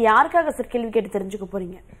சார், இப்ப யாருக்காக சார் கேள்வி கேட்டு தெரிஞ்சுக்க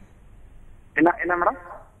போறீங்க? என்ன மேடம்?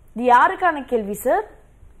 இது யாருக்கான கேள்வி சார்?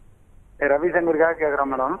 ரவிசங்கருக்காக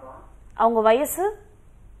கேக்குறேன் மேடம். அவங்க வயசு?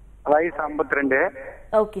 வயசு 52.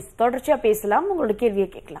 ஓகே, தொடர்ச்சியா பேசலாம், உங்களோட கேள்வியை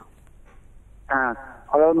கேட்கலாம்.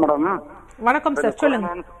 அதாவது மேடம், வணக்கம் சார்,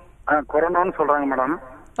 சொல்லுங்க. கொரோனான்னு சொல்றாங்க மேடம்.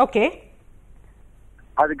 ஓகே,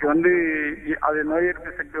 அதுக்கு வந்து அது நோய்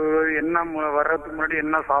எதிர்ப்பு சக்தி என்ன வர்றதுக்கு முன்னாடி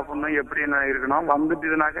என்ன சாப்பிடணும், எப்படி என்ன இருக்கணும்,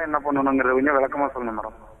 வந்துட்டுனாக்கா என்ன பண்ணணுங்கிறது கொஞ்சம் விளக்கமா சொல்லுங்க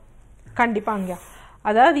மேடம். கண்டிப்பாங்க.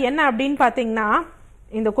 அதாவது என்ன அப்படின்னு பாத்தீங்கன்னா,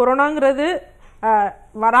 இந்த கொரோனாங்கிறது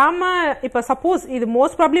வராம இப்ப சப்போஸ் இது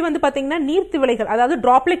மோஸ்ட் ப்ராப்ளி வந்து பாத்தீங்கன்னா நீர்த்திவளைகள், அதாவது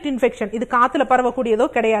டிராப்லெட் இன்ஃபெக்ஷன், இது காத்துல பரவக்கூடியதோ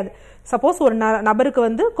கிடையாது. சப்போஸ் ஒரு நபருக்கு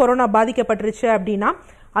வந்து கொரோனா பாதிக்கப்பட்டுருச்சு அப்படின்னா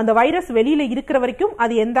அந்த வைரஸ் வெளியில இருக்கிற வரைக்கும்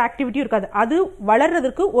அது எந்த ஆக்டிவிட்டியும் இருக்காது. அது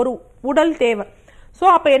வளர்றதுக்கு ஒரு உடல் தேவை. ஸோ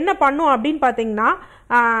அப்போ என்ன பண்ணும் அப்படின்னு பார்த்தீங்கன்னா,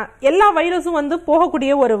 எல்லா வைரஸும் வந்து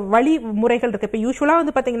போகக்கூடிய ஒரு வழி முறைகள் இருக்கு. இப்போ யூஸ்வலாக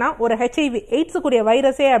வந்து பார்த்தீங்கன்னா ஒரு ஹெச்ஐவி எய்ட்ஸுக்குரிய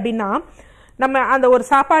வைரஸே அப்படின்னா, நம்ம அந்த ஒரு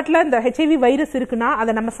சாப்பாட்டில் இந்த ஹெச்ஐவி வைரஸ் இருக்குன்னா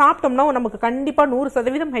அதை நம்ம சாப்பிட்டோம்னா நமக்கு கண்டிப்பாக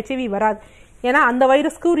 100% ஹெச்ஐவி வராது. ஏன்னா அந்த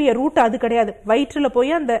வைரஸ்க்கு உரிய ரூட் அது கிடையாது. வயிற்றில்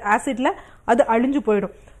போய் அந்த ஆசிட்ல அது அழிஞ்சு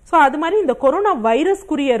போயிடும். ஸோ அது மாதிரி இந்த கொரோனா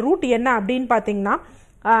வைரஸ்க்குரிய ரூட் என்ன அப்படின்னு பார்த்தீங்கன்னா,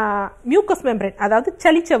 மியூக்கஸ் மெம்பரேன், அதாவது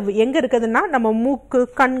சளிச்சவ்வு எங்க இருக்குதுன்னா நம்ம மூக்கு,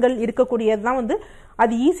 கண்கள் இருக்கக்கூடியதுதான் வந்து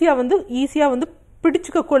அது ஈஸியா வந்து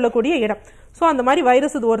பிடிச்சுக்க கொள்ளக்கூடிய இடம். ஸோ அந்த மாதிரி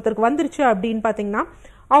வைரஸ் இது ஒருத்தருக்கு வந்துருச்சு அப்படின்னு பாத்தீங்கன்னா,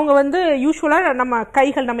 அவங்க வந்து யூஸ்வலா நம்ம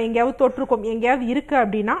கைகள் நம்ம எங்கேயாவது தொட்டிருக்கோம், எங்கேயாவது இருக்கு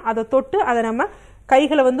அப்படின்னா அதை தொட்டு அதை நம்ம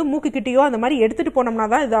கைகளை வந்து மூக்குக்கிட்டேயோ அந்த மாதிரி எடுத்துட்டு போனோம்னா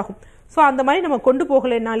தான் இதாகும். ஸோ அந்த மாதிரி நம்ம கொண்டு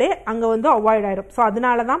போகலைனாலே அங்க வந்து அவாய்ட் ஆயிடும். ஸோ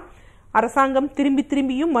அதனாலதான் அரசாங்கம்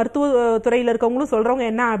திரும்பியும் மருத்துவ துறையில இருக்கவங்களும் சொல்றவங்க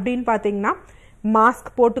என்ன அப்படின்னு பாத்தீங்கன்னா, மாஸ்க்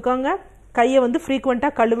போட்டுக்கோங்க, கையை வந்து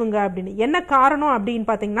ஃப்ரீக்வெண்ட்டாக கழுவுங்க அப்படின்னு. என்ன காரணம் அப்படின்னு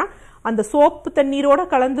பார்த்தீங்கன்னா, அந்த சோப்பு தண்ணீரோட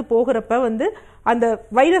கலந்து போகிறப்ப வந்து அந்த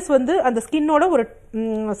வைரஸ் வந்து அந்த ஸ்கின்னோட ஒரு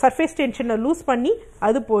சர்ஃபேஸ் டென்ஷனை லூஸ் பண்ணி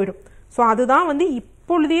அது போயிடும். ஸோ அதுதான் வந்து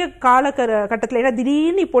இப்பொழுதைய காலகட்டத்தில், ஏன்னா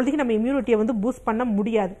திடீர்னு இப்பொழுதைக்கு நம்ம இம்யூனிட்டியை வந்து பூஸ்ட் பண்ண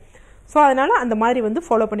முடியாது. ஸோ அதனால அந்த மாதிரி வந்து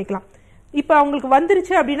ஃபாலோ பண்ணிக்கலாம். இப்போ அவங்களுக்கு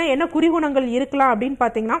வந்துருச்சு அப்படின்னா என்ன குறிகுணங்கள் இருக்கலாம் அப்படின்னு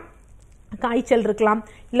பார்த்தீங்கன்னா, காய்ச்சல் இருக்கலாம்,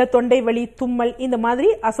 இல்லை தொண்டை வலி, தும்மல், இந்த மாதிரி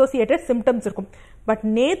அசோசியேட்டட் சிம்டம்ஸ் இருக்கும். பட்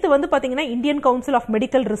நேற்று வந்து பார்த்தீங்கன்னா Indian council of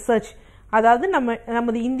medical research, அதாவது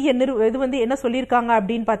நமது இந்திய இது வந்து என்ன சொல்லியிருக்காங்க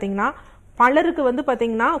அப்படின்னு பார்த்தீங்கன்னா, பலருக்கு வந்து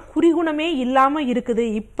பார்த்தீங்கன்னா குறிகுணமே இல்லாமல் இருக்குது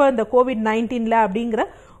இப்போ இந்த COVID-19 அப்படிங்கிற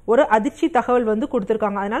ஒரு அதிர்ச்சி தகவல் வந்து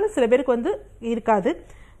கொடுத்துருக்காங்க. அதனால சில பேருக்கு வந்து இருக்காது,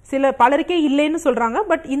 பலருக்கே இல்லைன்னு சொல்றாங்க.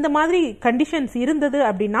 பட் இந்த மாதிரி கண்டிஷன்ஸ் இருந்தது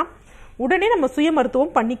அப்படின்னா உடனே நம்ம சுய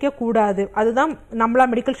மருத்துவம் பண்ணிக்க கூடாது. அதுதான் நம்மளா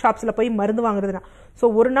மெடிக்கல் ஷாப்ஸ்ல போய் மருந்து வாங்குறதுனா. ஸோ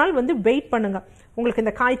ஒரு நாள் வந்து வெயிட் பண்ணுங்க. உங்களுக்கு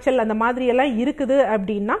இந்த காய்ச்சல் அந்த மாதிரி எல்லாம் இருக்குது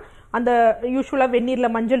அப்படின்னா அந்த யூஸ்வலா வெந்நீர்ல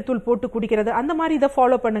மஞ்சள் தூள் போட்டு குடிக்கிறது அந்த மாதிரி இதை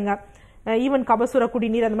ஃபாலோ பண்ணுங்க. ஈவன் கபசுர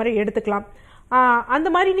குடிநீர் அந்த மாதிரி எடுத்துக்கலாம். அந்த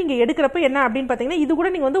மாதிரி நீங்க எடுக்கிறப்ப என்ன அப்படின்னு பாத்தீங்கன்னா, இது கூட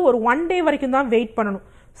நீங்க வந்து ஒரு 1 day வரைக்கும் தான் வெயிட் பண்ணணும்.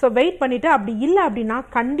 ஸோ வெயிட் பண்ணிட்டு அப்படி இல்லை அப்படின்னா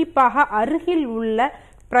கண்டிப்பாக அருகில் உள்ள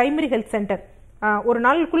பிரைமரி ஹெல்த் சென்டர், ஒரு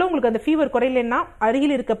நாளுக்குள்ள உங்களுக்கு அந்த ஃபீவர் குறையலன்னா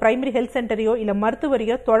அருகில் இருக்க பிரைமரி ஹெல்த் சென்டரையோ இல்லை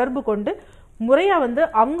மருத்துவரையோ தொடர்பு கொண்டு முறையா வந்து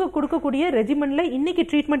அவங்க கொடுக்கக்கூடிய ரெஜிமெண்ட்ல இன்னைக்கு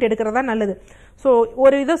ட்ரீட்மெண்ட் எடுக்கிறதா நல்லது. ஸோ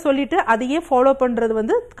ஒரு இதை சொல்லிட்டு அதையே ஃபாலோ பண்றது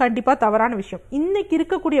வந்து கண்டிப்பா தவறான விஷயம். இன்னைக்கு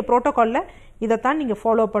இருக்கக்கூடிய புரோட்டோகால்ல இதைத்தான் நீங்க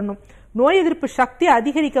ஃபாலோ பண்ணும். நோய் எதிர்ப்பு சக்தி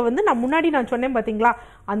அதிகரிக்க வந்து நான் முன்னாடி சொன்னேன் பாத்தீங்களா,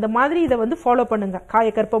 அந்த மாதிரி இதை வந்து ஃபாலோ பண்ணுங்க.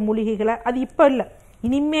 காயக்கற்ப மூலிகைகளை, அது இப்ப இல்ல,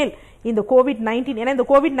 இனிமேல் இந்த COVID-19, ஏன்னா இந்த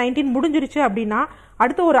COVID-19 முடிஞ்சிருச்சு அப்படின்னா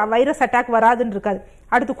அடுத்து ஒரு வைரஸ் அட்டாக் வராதுன்னு இருக்காது.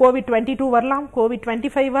 அடுத்து COVID-22 வரலாம்,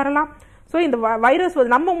 COVID-25 வரலாம். ஸோ இந்த வைரஸ்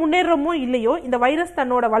நம்ம முன்னேறமோ இல்லையோ இந்த வைரஸ்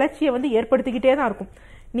தன்னோட வளர்ச்சியை வந்து ஏற்படுத்திக்கிட்டே தான் இருக்கும்.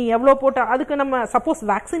 நீ எவ்வளோ போட்டா அதுக்கு நம்ம சப்போஸ்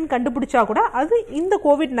வேக்சின் கண்டுபிடிச்சா கூட அது இந்த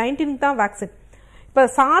COVID-19 தான் வேக்சின். இப்போ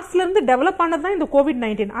சார்ஸ்ல இருந்து டெவலப் ஆனது தான் இந்த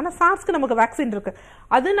COVID-19. ஆனால் சார்ஸ்க்கு நமக்கு வேக்சின் இருக்கு,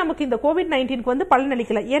 அது நமக்கு இந்த COVID-19க்கு வந்து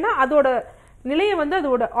பலனளிக்கல. ஏன்னா அதோட நிலையை வந்து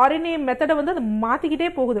அதோட RNA மெத்தடை வந்து அது மாத்திக்கிட்டே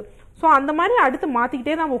போகுது. ஸோ அந்த மாதிரி அடுத்து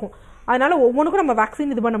மாத்திக்கிட்டே தான் போகும். அதனால ஒவ்வொன்றுக்கும் நம்ம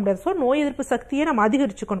வேக்சின் இது பண்ண முடியாது. ஸோ நோய் எதிர்ப்பு சக்தியை நம்ம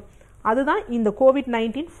அதிகரிச்சுக்கணும். அதுதான் இந்த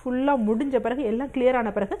COVID-19 ஃபுல்லா முடிஞ்ச பிறகு எல்லாம் கிளியர்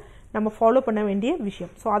ஆன பிறகு நம்ம ஃபாலோ பண்ண வேண்டிய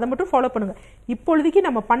விஷயம். ஸோ அதை மட்டும் ஃபாலோ பண்ணுங்க. இப்பொழுதைக்கு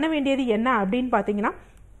நம்ம பண்ண வேண்டியது என்ன அப்படின்னு பார்த்தீங்கன்னா,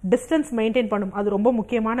 டிஸ்டன்ஸ் மெயின்டைன் பண்ணும். அது ரொம்ப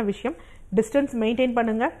முக்கியமான விஷயம். டிஸ்டன்ஸ் மெயின்டைன்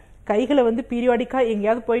பண்ணுங்க. கைகளை வந்து பீரியாடிக்கா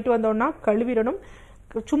எங்கேயாவது போயிட்டு வந்தோம்னா கழுவிடணும்.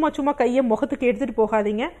 சும்மா கையை முகத்துக்கு எடுத்துட்டு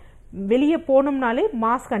போகாதீங்க. வெளியே போனோம்னாலே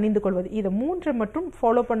மாஸ்க் அணிந்து கொள்வது, இதை 3 மட்டும்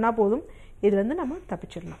ஃபாலோ பண்ணா போதும். இதுல இருந்து நம்ம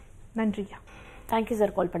தப்பிச்சிடலாம். நன்றியா. தேங்க்யூ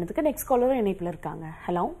சார் கால் பண்ணதுக்கு. நெக்ஸ்ட் காலரும் இணைப்பில் இருக்காங்க.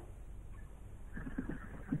 Hello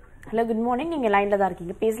hello, good morning. நீங்க லைன்ல தான்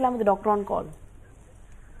இருக்கீங்க, பேசலாம் with doctor on call.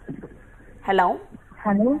 Hello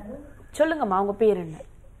hello, சொல்லுங்கம்மா, உங்க பேர் என்ன?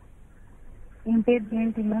 என் பேர்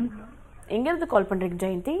ஜெயந்தி மேம். எங்க இருந்து கால் பண்றீங்க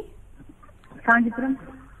ஜெயந்தி? காஞ்சிபுரம்.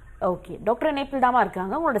 ஓகே, டாக்டர் இணைப்பில் தாமா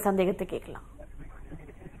இருக்காங்க, உங்களோட சந்தேகத்தை கேட்கலாம்.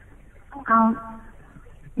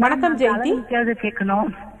 வணக்கம் ஜெயந்தி. கேட்கணும்.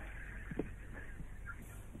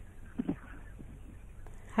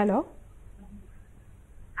 ஹலோ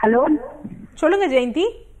ஹலோ, சொல்லுங்க ஜெயந்தி.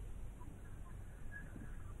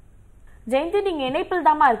 ஜெயந்தி, நீங்க இணைப்பில்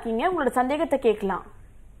தாமா இருக்கீங்க, உங்களோட சந்தேகத்தை கேட்கலாம்.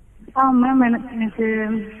 மேம், எனக்கு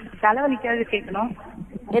தலைவலிக்காக கேட்கணும்.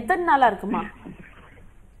 எத்தனை நாளா இருக்குமா?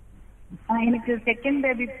 எனக்கு செகண்ட்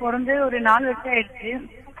பேபி பிறந்து ஒரு 4 வருஷம் ஆயிடுச்சு.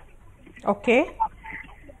 ஓகே.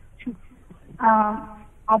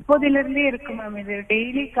 அப்போதுல இருந்தே இருக்கு மேம். இது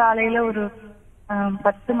டெய்லி காலையில ஒரு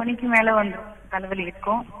 10 மணிக்கு மேல வந்துடும் தலைவலி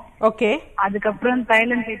இருக்கும். ஓகே. அதுக்கப்புறம்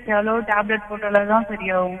தைலம் தேய்ச்சாலோ டேப்லெட் போட்டாலோ தான்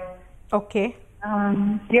சரியாகும். ஓகே.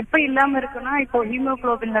 எப்ப இல்லாம இருக்குன்னா, இப்போ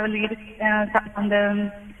ஹீமோகுளோபின் லெவல் இருக்கு, அந்த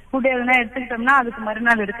ஃபுட் எதுனா எடுத்துக்கிட்டோம்னா அதுக்கு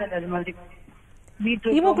மறுநாள் இருக்காது. அது மாதிரி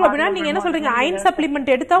ஹீமோகுளோபினா நீங்க என்ன சொல்றீங்க? அயன்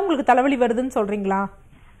சப்ளிமெண்ட் எடுத்தா உங்களுக்கு தலைவலி வருதுன்னு சொல்றீங்களா?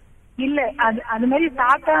 இல்ல, அது மாதிரி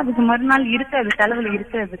சாப்பிட்டா அதுக்கு மறுநாள் இருக்காது, தலைவலி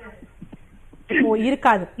இருக்காது. ஓ,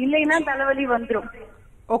 இருக்காது. இல்லைன்னா தலைவலி வந்துடும்.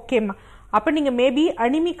 ஓகேம்மா. அப்ப நீங்க மேபி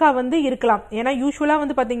அனிமிக்கா வந்து இருக்கலாம். ஏன்னா யூஸ்வலா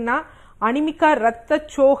வந்து பாத்தீங்கன்னா அனிமிக்கா ரத்த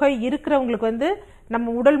சோகை இருக்கிறவங்களுக்கு வந்து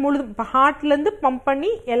நம்ம உடல் முழுதும் ஹார்ட்ல இருந்து பம்ப் பண்ணி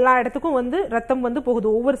எல்லா இடத்துக்கும் வந்து ரத்தம் வந்து போகுது,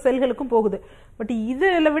 ஒவ்வொரு செல்களுக்கும் போகுது. பட்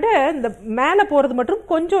இதுல விட இந்த மேல போறது மட்டும்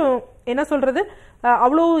கொஞ்சம் என்ன சொல்றது,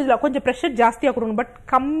 அவ்வளோ இதுல கொஞ்சம் ப்ரெஷர் ஜாஸ்தியா கொடுக்கணும். பட்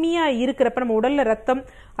கம்மியா இருக்கிறப்ப நம்ம உடல்ல ரத்தம்,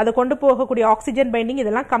 அதை கொண்டு போகக்கூடிய ஆக்சிஜன் பைண்டிங்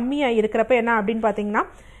இதெல்லாம் கம்மியா இருக்கிறப்ப என்ன அப்படின்னு பாத்தீங்கன்னா,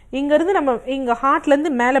 இங்க இருந்து நம்ம இங்க ஹார்ட்ல இருந்து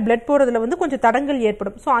மேல பிளட் போறதுல வந்து கொஞ்சம் தடங்கள்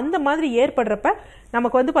ஏற்படும். ஸோ அந்த மாதிரி ஏற்படுறப்ப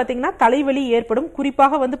நமக்கு வந்து பாத்தீங்கன்னா தலைவலி ஏற்படும்.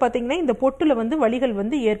 குறிப்பாக வந்து பாத்தீங்கன்னா இந்த பொட்டுல வந்து வலிகள்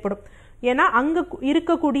வந்து ஏற்படும். ஏன்னா அங்க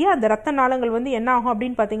இருக்கக்கூடிய அந்த ரத்த நாளங்கள் வந்து என்ன ஆகும்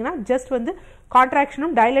அப்படின்னு பாத்தீங்கன்னா, ஜஸ்ட் வந்து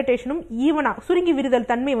கான்ட்ராக்ஷனும் டைலட்டேஷனும் ஈவனா, சுருங்கி விரிதல்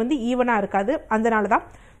தன்மை வந்து ஈவனா இருக்காது. அதனாலதான்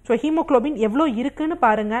ஸோ ஹீமோகுளோபின் எவ்வளோ இருக்குன்னு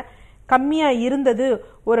பாருங்க. கம்மியாக இருந்தது,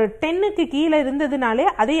 ஒரு 10க்கு கீழே இருந்ததுனாலே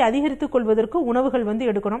அதை அதிகரித்துக் கொள்வதற்கு உணவுகள் வந்து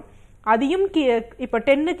எடுக்கணும். அதையும் இப்போ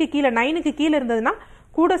 10க்கு கீழே 9க்கு கீழே இருந்ததுன்னா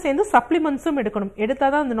கூட சேர்ந்து சப்ளிமெண்ட்ஸும் எடுக்கணும்.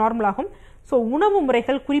 எடுத்தாதான் அது நார்மல் ஆகும். ஸோ உணவு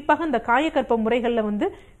முறைகள், குறிப்பாக இந்த காயக்கற்ப முறைகளில் வந்து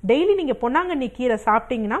டெய்லி நீங்கள் பொன்னாங்கண்ணி கீரை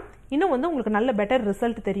சாப்பிட்டீங்கன்னா இன்னும் வந்து உங்களுக்கு நல்ல பெட்டர்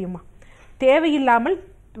ரிசல்ட் தெரியுமா. தேவையில்லாமல்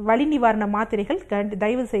வலி நிவாரண மாத்திரைகள்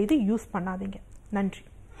தயவு செய்து யூஸ் பண்ணாதீங்க. நன்றி.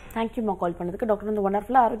 தேங்க்யூமா கால் பண்ணதுக்கு. டாக்டர் வந்து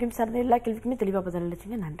ஒண்டர்ஃபுல்லாக ஆரோக்கியம் சார்ந்த எல்லா கேள்விக்குமே தெளிவாக பதில்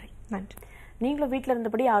அளிச்சிங்க. நன்றி. நன்றி. நீங்களும் வீட்டில்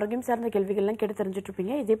இருந்தபடி ஆரோக்கியம் சார்ந்த கேள்விகள்லாம் கேட்டு தெரிஞ்சுட்டு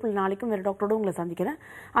இருப்பீங்க. இதே போல் நாளைக்கும் வேறு டாக்டரோடு உங்களை சந்திக்கிறேன்.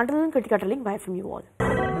 அண்டர்தன் கிரிட்டிகாட்டலிங் பை ஃப்ரம் யூ ஆல்.